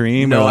sing and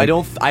scream? No, I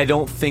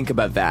don't think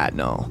about that.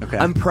 No. Okay.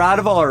 I'm proud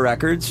of all our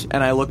records,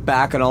 and I look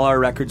back on all our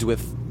records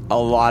with a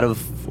lot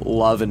of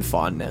love and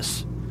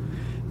fondness.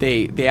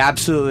 They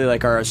absolutely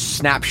like are a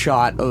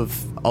snapshot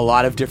of a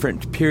lot of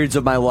different periods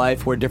of my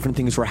life where different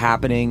things were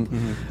happening.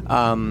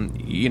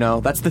 Mm-hmm.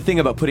 That's the thing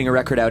about putting a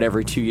record out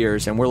every 2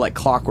 years, and we're like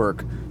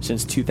clockwork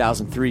since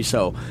 2003.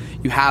 So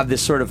you have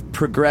this sort of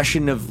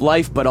progression of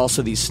life, but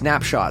also these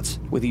snapshots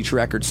with each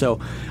record. So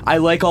I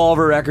like all of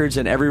our records,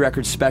 and every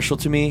record's special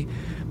to me.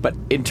 But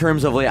in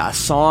terms of a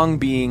song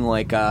being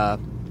like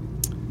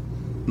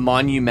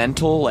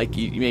monumental, like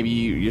maybe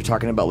you're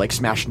talking about like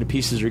Smashing to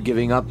Pieces or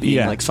Giving Up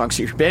being like songs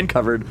that your band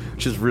covered,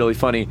 which is really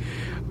funny.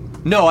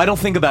 No, I don't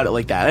think about it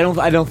like that.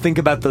 I don't think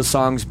about those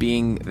songs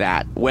being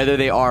that, whether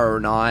they are or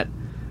not.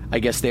 I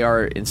guess they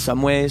are in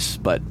some ways,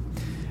 but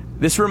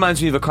this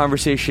reminds me of a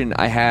conversation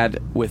I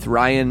had with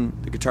Ryan,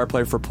 the guitar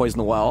player for Poison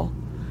the Well,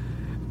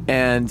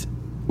 and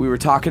we were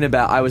talking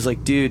about, I was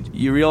like, dude,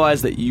 you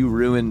realize that you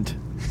ruined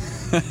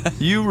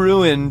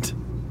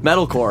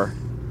metalcore.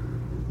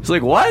 He's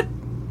like, what?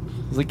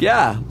 I was like,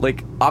 yeah,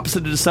 like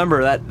Opposite of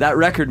December, that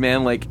record,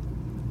 man, like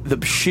the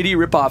shitty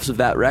ripoffs of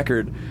that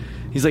record.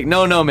 He's like,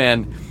 no,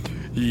 man,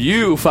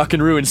 you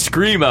fucking ruined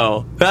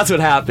Screamo. That's what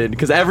happened,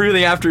 because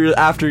everything after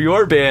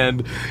your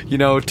band,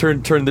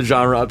 turned the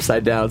genre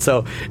upside down.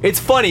 So it's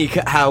funny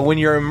how when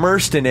you're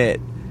immersed in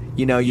it,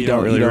 you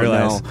don't really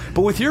realize. Know.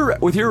 But with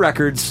your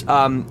records,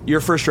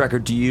 your first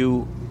record, do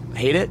you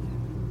hate it?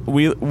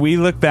 We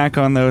look back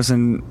on those,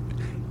 and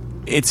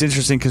it's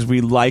interesting because we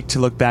like to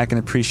look back and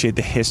appreciate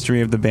the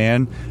history of the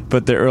band,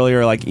 but the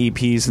earlier like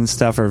EPs and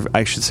stuff, or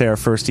I should say our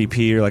first EP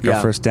or like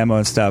our first demo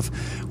and stuff,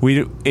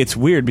 it's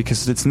weird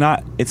because it's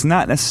not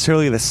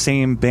necessarily the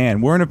same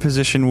band. We're in a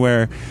position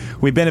where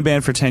we've been a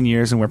band for 10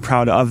 years and we're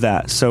proud of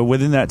that. So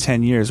within that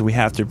 10 years, we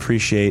have to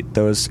appreciate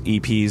those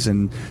EPs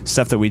and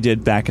stuff that we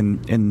did back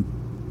in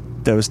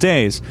those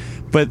days.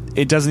 But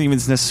it doesn't even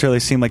necessarily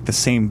seem like the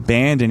same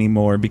band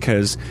anymore,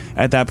 because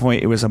at that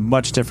point it was a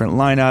much different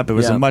lineup. It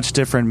was a much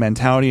different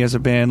mentality as a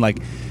band. Like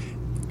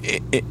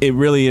it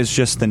really is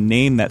just the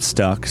name that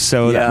stuck.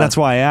 So that's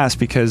why I asked,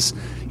 because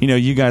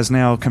you guys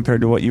now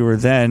compared to what you were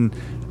then,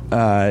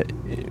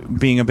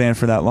 being a band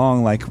for that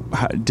long, like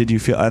how did you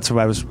feel? That's what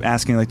I was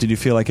asking. Like, did you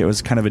feel like it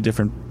was kind of a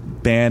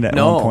different band at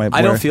one point? No,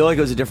 I don't feel like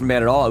it was a different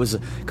band at all. It was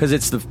because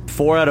it's the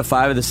 4 out of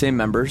 5 of the same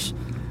members.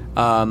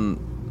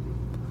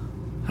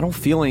 I don't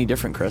feel any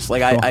different, Chris.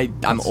 Like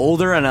I'm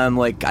older, and I'm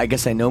like, I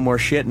guess I know more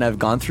shit, and I've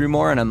gone through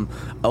more, and I'm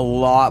a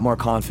lot more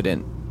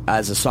confident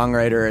as a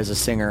songwriter, as a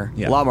singer.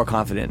 A lot more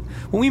confident.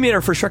 When we made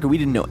our first record, we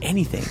didn't know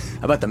anything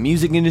about the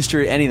music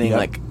industry or anything.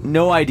 Like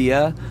no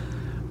idea.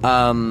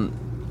 So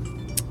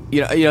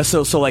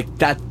like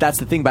that's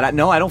the thing. But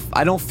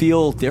I don't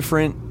feel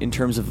different in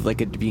terms of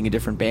like it being a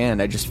different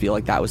band. I just feel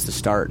like that was the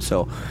start.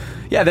 So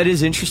yeah, that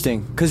is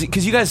interesting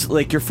because you guys,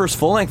 like, your first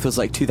full length was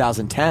like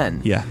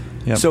 2010. Yeah.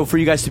 Yep. So for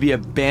you guys to be a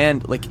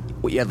band, like,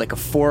 you had like a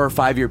 4 or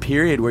 5 year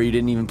period where you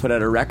didn't even put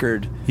out a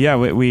record. Yeah,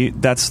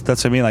 that's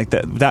what I mean. Like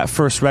that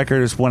first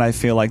record is when I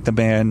feel like the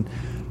band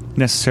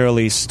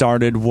necessarily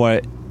started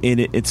what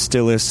it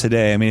still is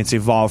today. I mean, it's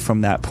evolved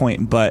from that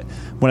point. But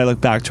when I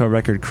look back to our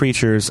record,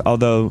 Creatures,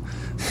 although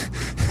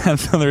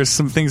there's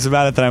some things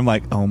about it that I'm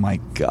like, oh my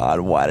god,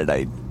 why did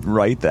I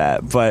write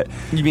that? But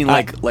you mean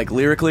like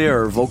lyrically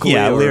or vocally?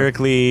 Yeah,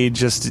 lyrically,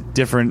 just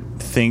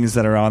different things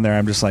that are on there.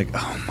 I'm just like,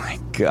 oh my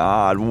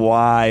god,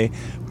 why?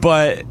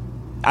 But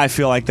I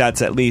feel like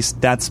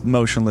that's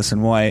Motionless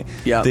in White.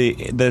 Yeah.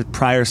 The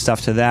prior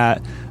stuff to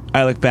that,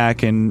 I look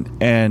back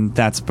and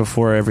that's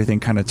before everything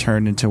kind of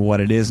turned into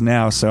what it is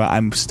now. So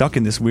I'm stuck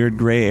in this weird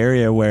gray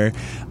area where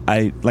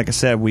like I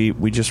said,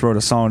 we just wrote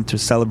a song to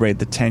celebrate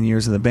the 10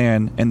 years of the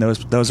band, and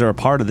those are a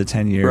part of the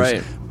 10 years.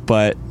 Right.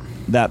 But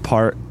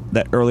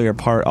that earlier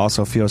part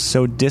also feels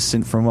so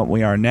distant from what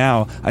we are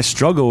now. I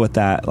struggle with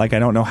that. Like, I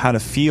don't know how to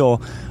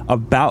feel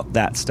about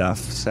that stuff.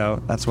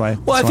 So that's why.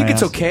 Well, I think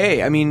it's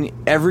okay. I mean,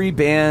 every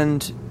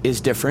band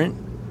is different.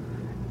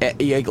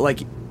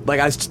 Like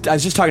I was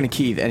just talking to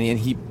Keith, and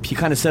he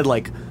kind of said,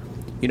 like,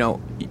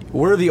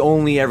 we're the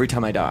only Every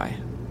Time I Die.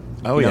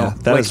 Oh yeah,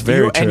 that is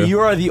very true. And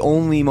you are the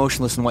only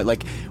Motionless in White.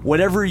 Like,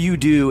 whatever you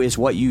do is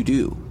what you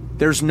do.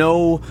 There's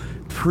no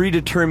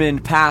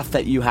predetermined path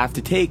that you have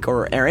to take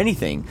or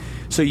anything.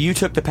 So you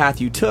took the path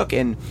you took,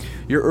 and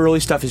your early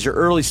stuff is your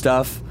early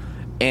stuff,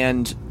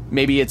 and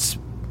maybe it's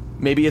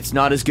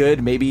not as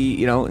good.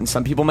 Maybe, and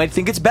some people might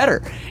think it's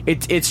better.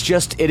 It's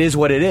just, it is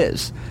what it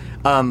is.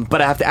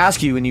 But I have to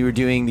ask you, when you were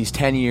doing these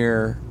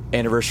 10-year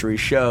anniversary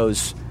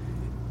shows,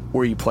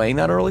 were you playing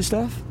that early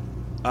stuff?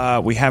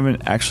 We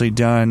haven't actually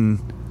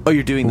done. Oh,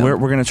 you're doing them?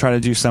 We're going to try to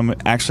do some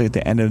actually at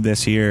the end of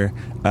this year.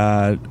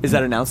 Is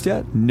that announced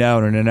yet? No.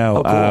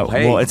 Oh, cool.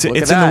 Hey, well, it's look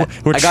in at that.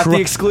 the. I got the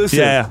exclusive.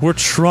 Yeah, we're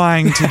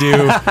trying to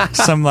do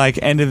some like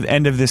end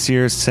of this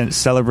year,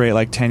 celebrate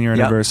like 10-year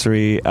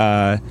anniversary.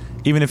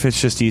 Even if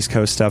it's just East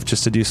Coast stuff,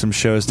 just to do some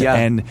shows to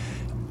end.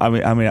 I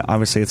mean,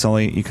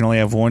 obviously, you can only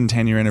have one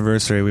 10-year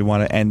anniversary. We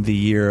want to end the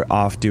year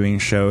off doing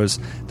shows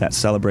that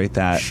celebrate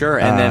that. Sure,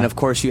 and then of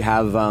course you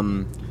have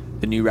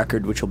the new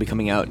record, which will be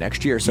coming out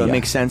next year. So it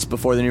makes sense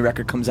before the new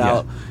record comes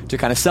out to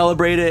kind of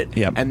celebrate it,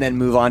 and then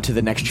move on to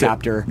the next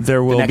chapter.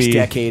 There will the next be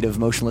decade of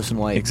Motionless in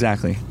White.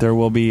 Exactly. There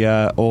will be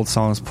old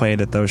songs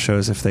played at those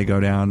shows if they go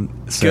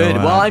down. So, good.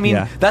 Well, I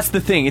mean, that's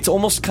the thing. It's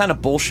almost kind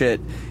of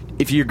bullshit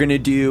if you're going to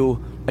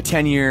do a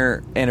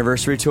 10-year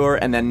anniversary tour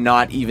and then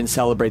not even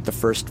celebrate the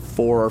first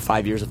 4 or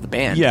 5 years of the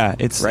band. Yeah,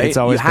 it's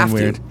always been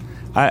weird.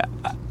 I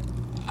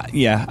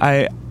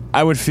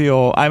would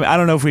feel. I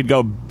don't know if we'd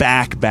go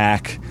back,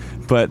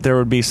 but there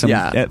would be some,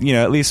 Yeah.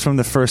 at least from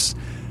the first,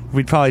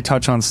 we'd probably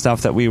touch on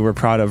stuff that we were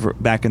proud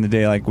of back in the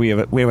day. Like we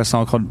have a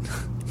song called,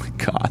 oh my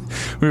God,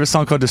 we have a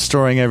song called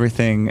Destroying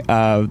Everything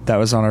that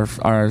was on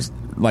our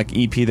like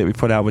EP that we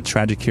put out with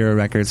Tragic Hero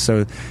Records.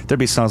 So there'd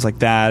be songs like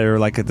that, or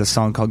like the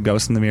song called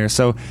Ghost in the Mirror.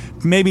 So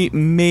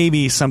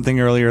maybe something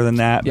earlier than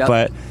that, Yep.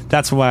 but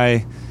that's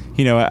why,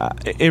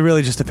 it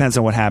really just depends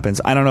on what happens.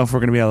 I don't know if we're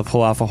going to be able to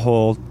pull off a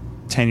whole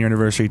 10-year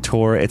anniversary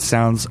tour. It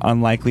sounds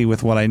unlikely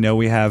with what I know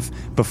we have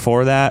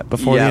before the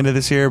end of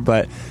this year,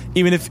 but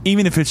even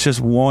if it's just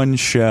one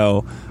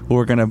show,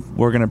 we're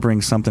gonna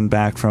bring something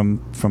back from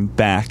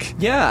back.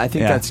 Yeah, I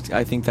think Yeah.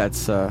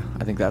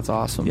 that's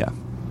awesome. Yeah,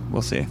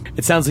 we'll see.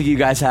 It sounds like you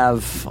guys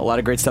have a lot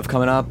of great stuff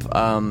coming up.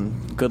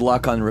 Good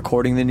luck on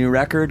recording the new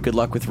record. Good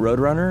luck with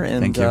Roadrunner,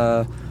 and Thank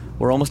you.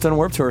 We're almost done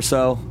Warped Tour,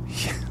 so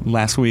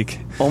Last week,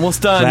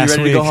 almost done. Last You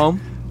ready to go week.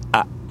 home?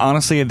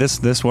 honestly,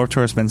 this Warped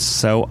Tour has been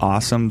so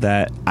awesome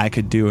that I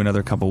could do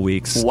another couple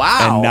weeks.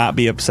 Wow. And not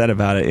be upset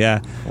about it.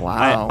 Yeah.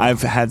 Wow.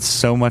 I've had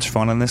so much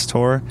fun on this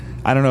tour.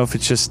 I don't know if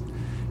it's just,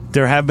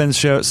 there have been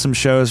some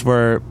shows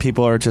where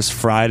people are just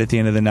fried at the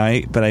end of the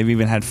night, but I've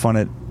even had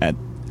fun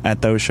at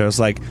those shows.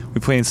 Like,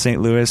 we played in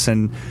St. Louis,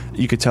 and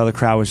you could tell the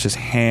crowd was just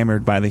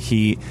hammered by the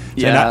heat.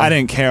 Yeah. And I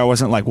didn't care. I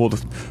wasn't like, well,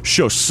 the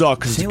show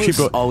sucked. St. Louis is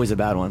always a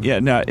bad one. Yeah,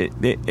 no,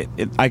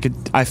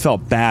 I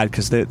felt bad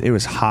because it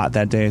was hot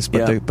that day,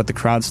 but the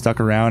crowd stuck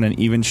around, and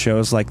even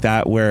shows like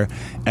that where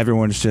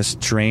everyone's just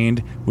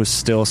drained was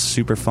still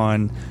super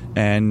fun.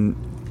 And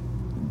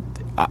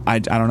I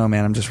don't know,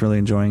 man. I'm just really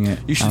enjoying it.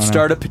 You should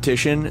start a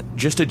petition.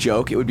 Just a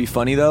joke. It would be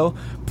funny though.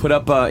 Put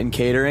up in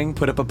catering.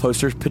 Put up a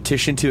poster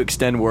petition to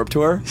extend Warped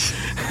Tour.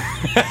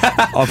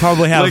 I'll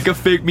probably have like a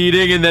fake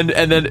meeting, and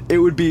then it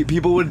would be,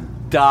 people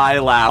would die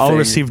laughing. I'll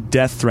receive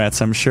death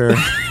threats, I'm sure.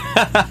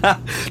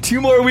 2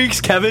 more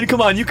weeks, Kevin.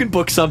 Come on, you can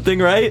book something,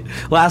 right?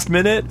 Last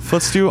minute.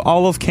 Let's do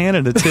all of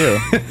Canada too.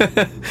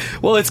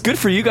 Well, it's good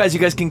for you guys. You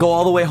guys can go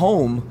all the way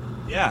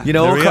home. Yeah, You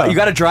know, there we go. you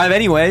got to drive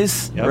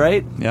anyways, Yep.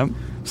 right? Yep.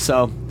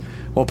 So,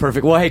 well,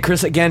 perfect. Well, hey,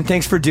 Chris, again,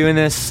 thanks for doing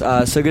this.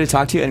 So good to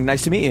talk to you, and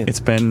nice to meet you. It's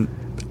been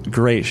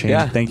great, Shane.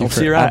 Yeah, Thank you. I'll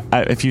see you around.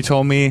 If you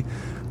told me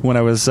when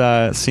I was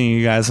seeing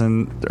you guys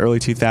in the early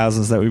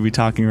 2000s that we'd be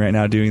talking right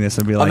now doing this,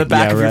 I'd be like, On the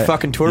back yeah, of your right.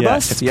 fucking tour Yeah,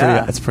 bus? It's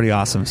Yeah. it's pretty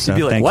awesome. So You'd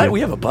be like, thank what? you. We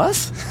have a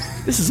bus?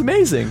 This is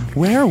amazing.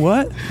 Where?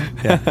 What?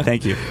 Yeah.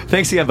 Thank you.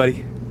 Thanks again,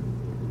 buddy.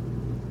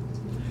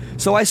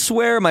 So I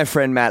swear my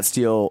friend Matt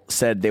Steele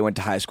said they went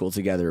to high school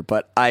together,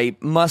 but I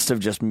must have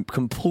just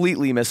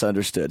completely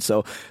misunderstood.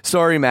 So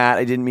sorry, Matt.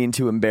 I didn't mean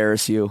to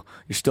embarrass you.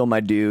 You're still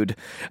my dude.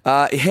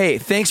 Hey,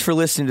 thanks for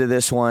listening to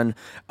this one.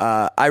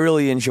 I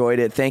really enjoyed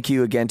it. Thank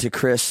you again to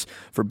Chris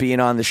for being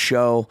on the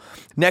show.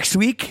 Next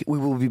week, we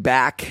will be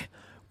back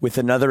with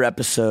another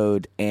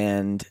episode,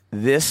 and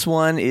this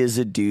one is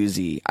a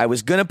doozy. I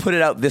was going to put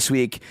it out this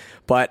week,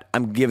 but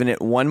I'm giving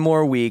it one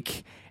more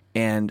week.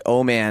 And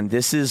oh man,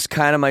 this is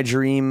kind of my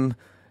dream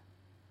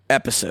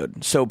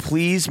episode. So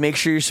please make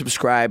sure you're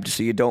subscribed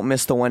so you don't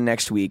miss the one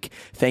next week.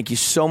 Thank you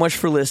so much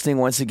for listening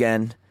once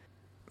again.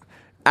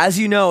 As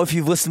you know, if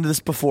you've listened to this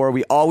before,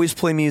 we always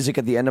play music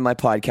at the end of my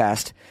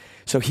podcast.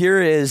 So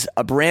here is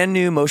a brand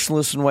new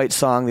Motionless in White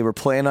song they were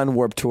playing on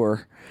Warped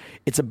Tour.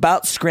 It's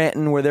about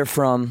Scranton, where they're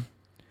from.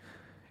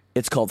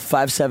 It's called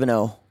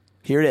 570.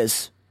 Here it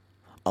is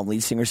on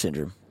Lead Singer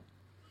Syndrome.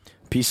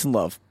 Peace and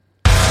love.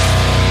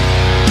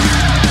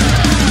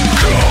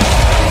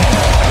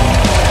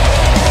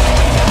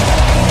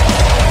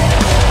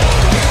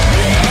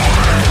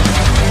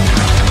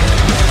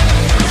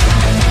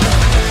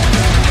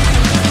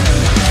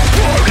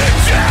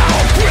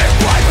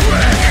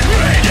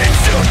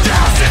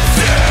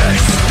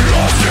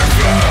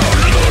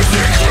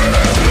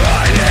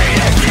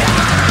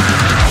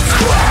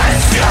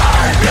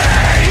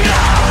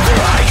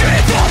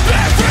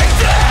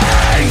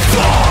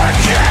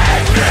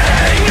 Forget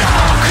me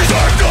now.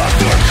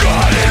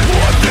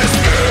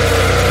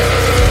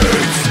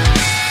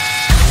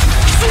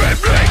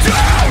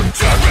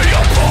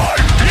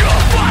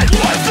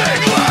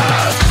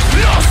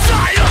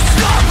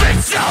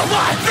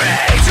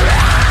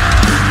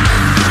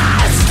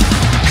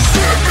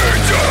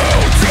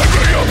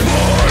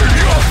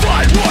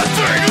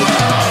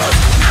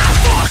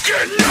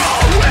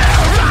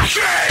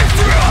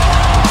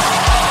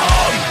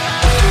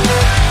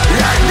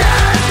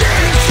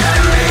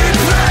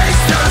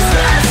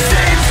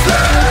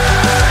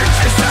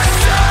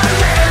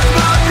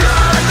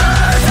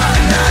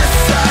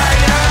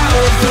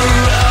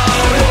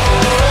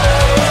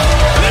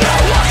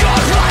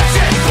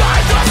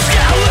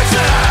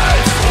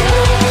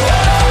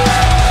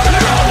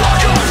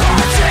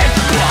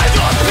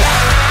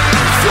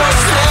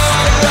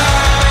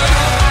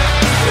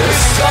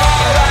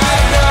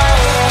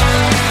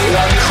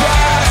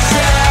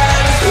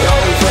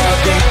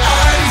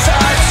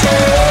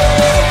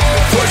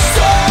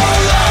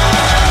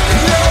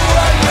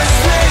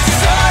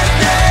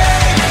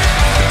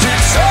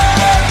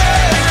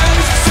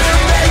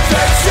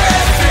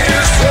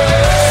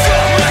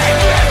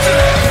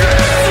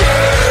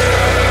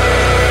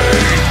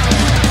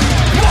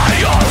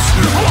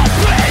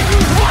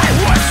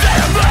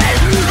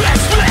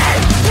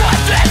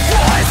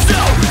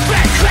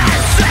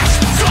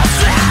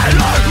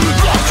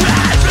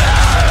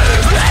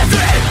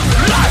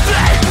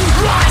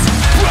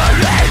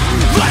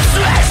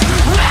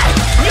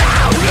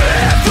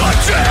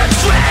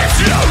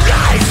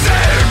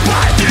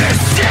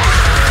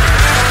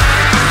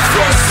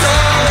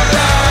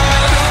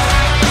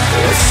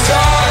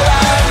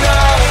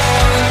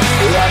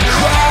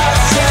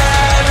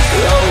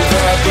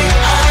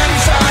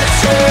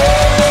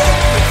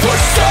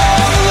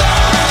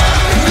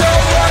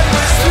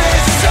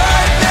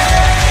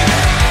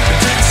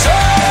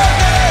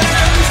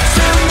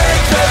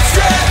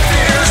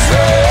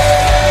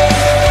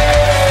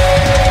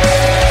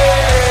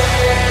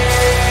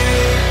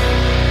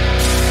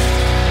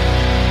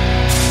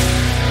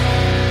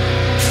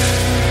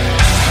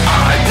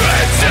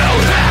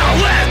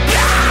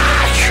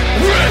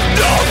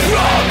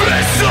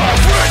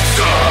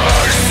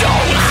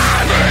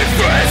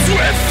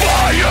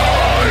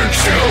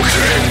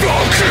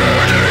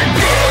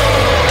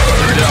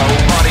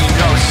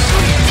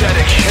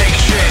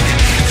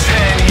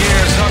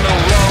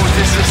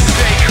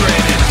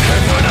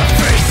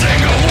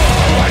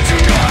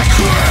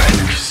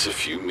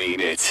 you mean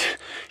it,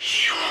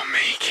 you will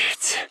make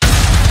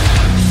it.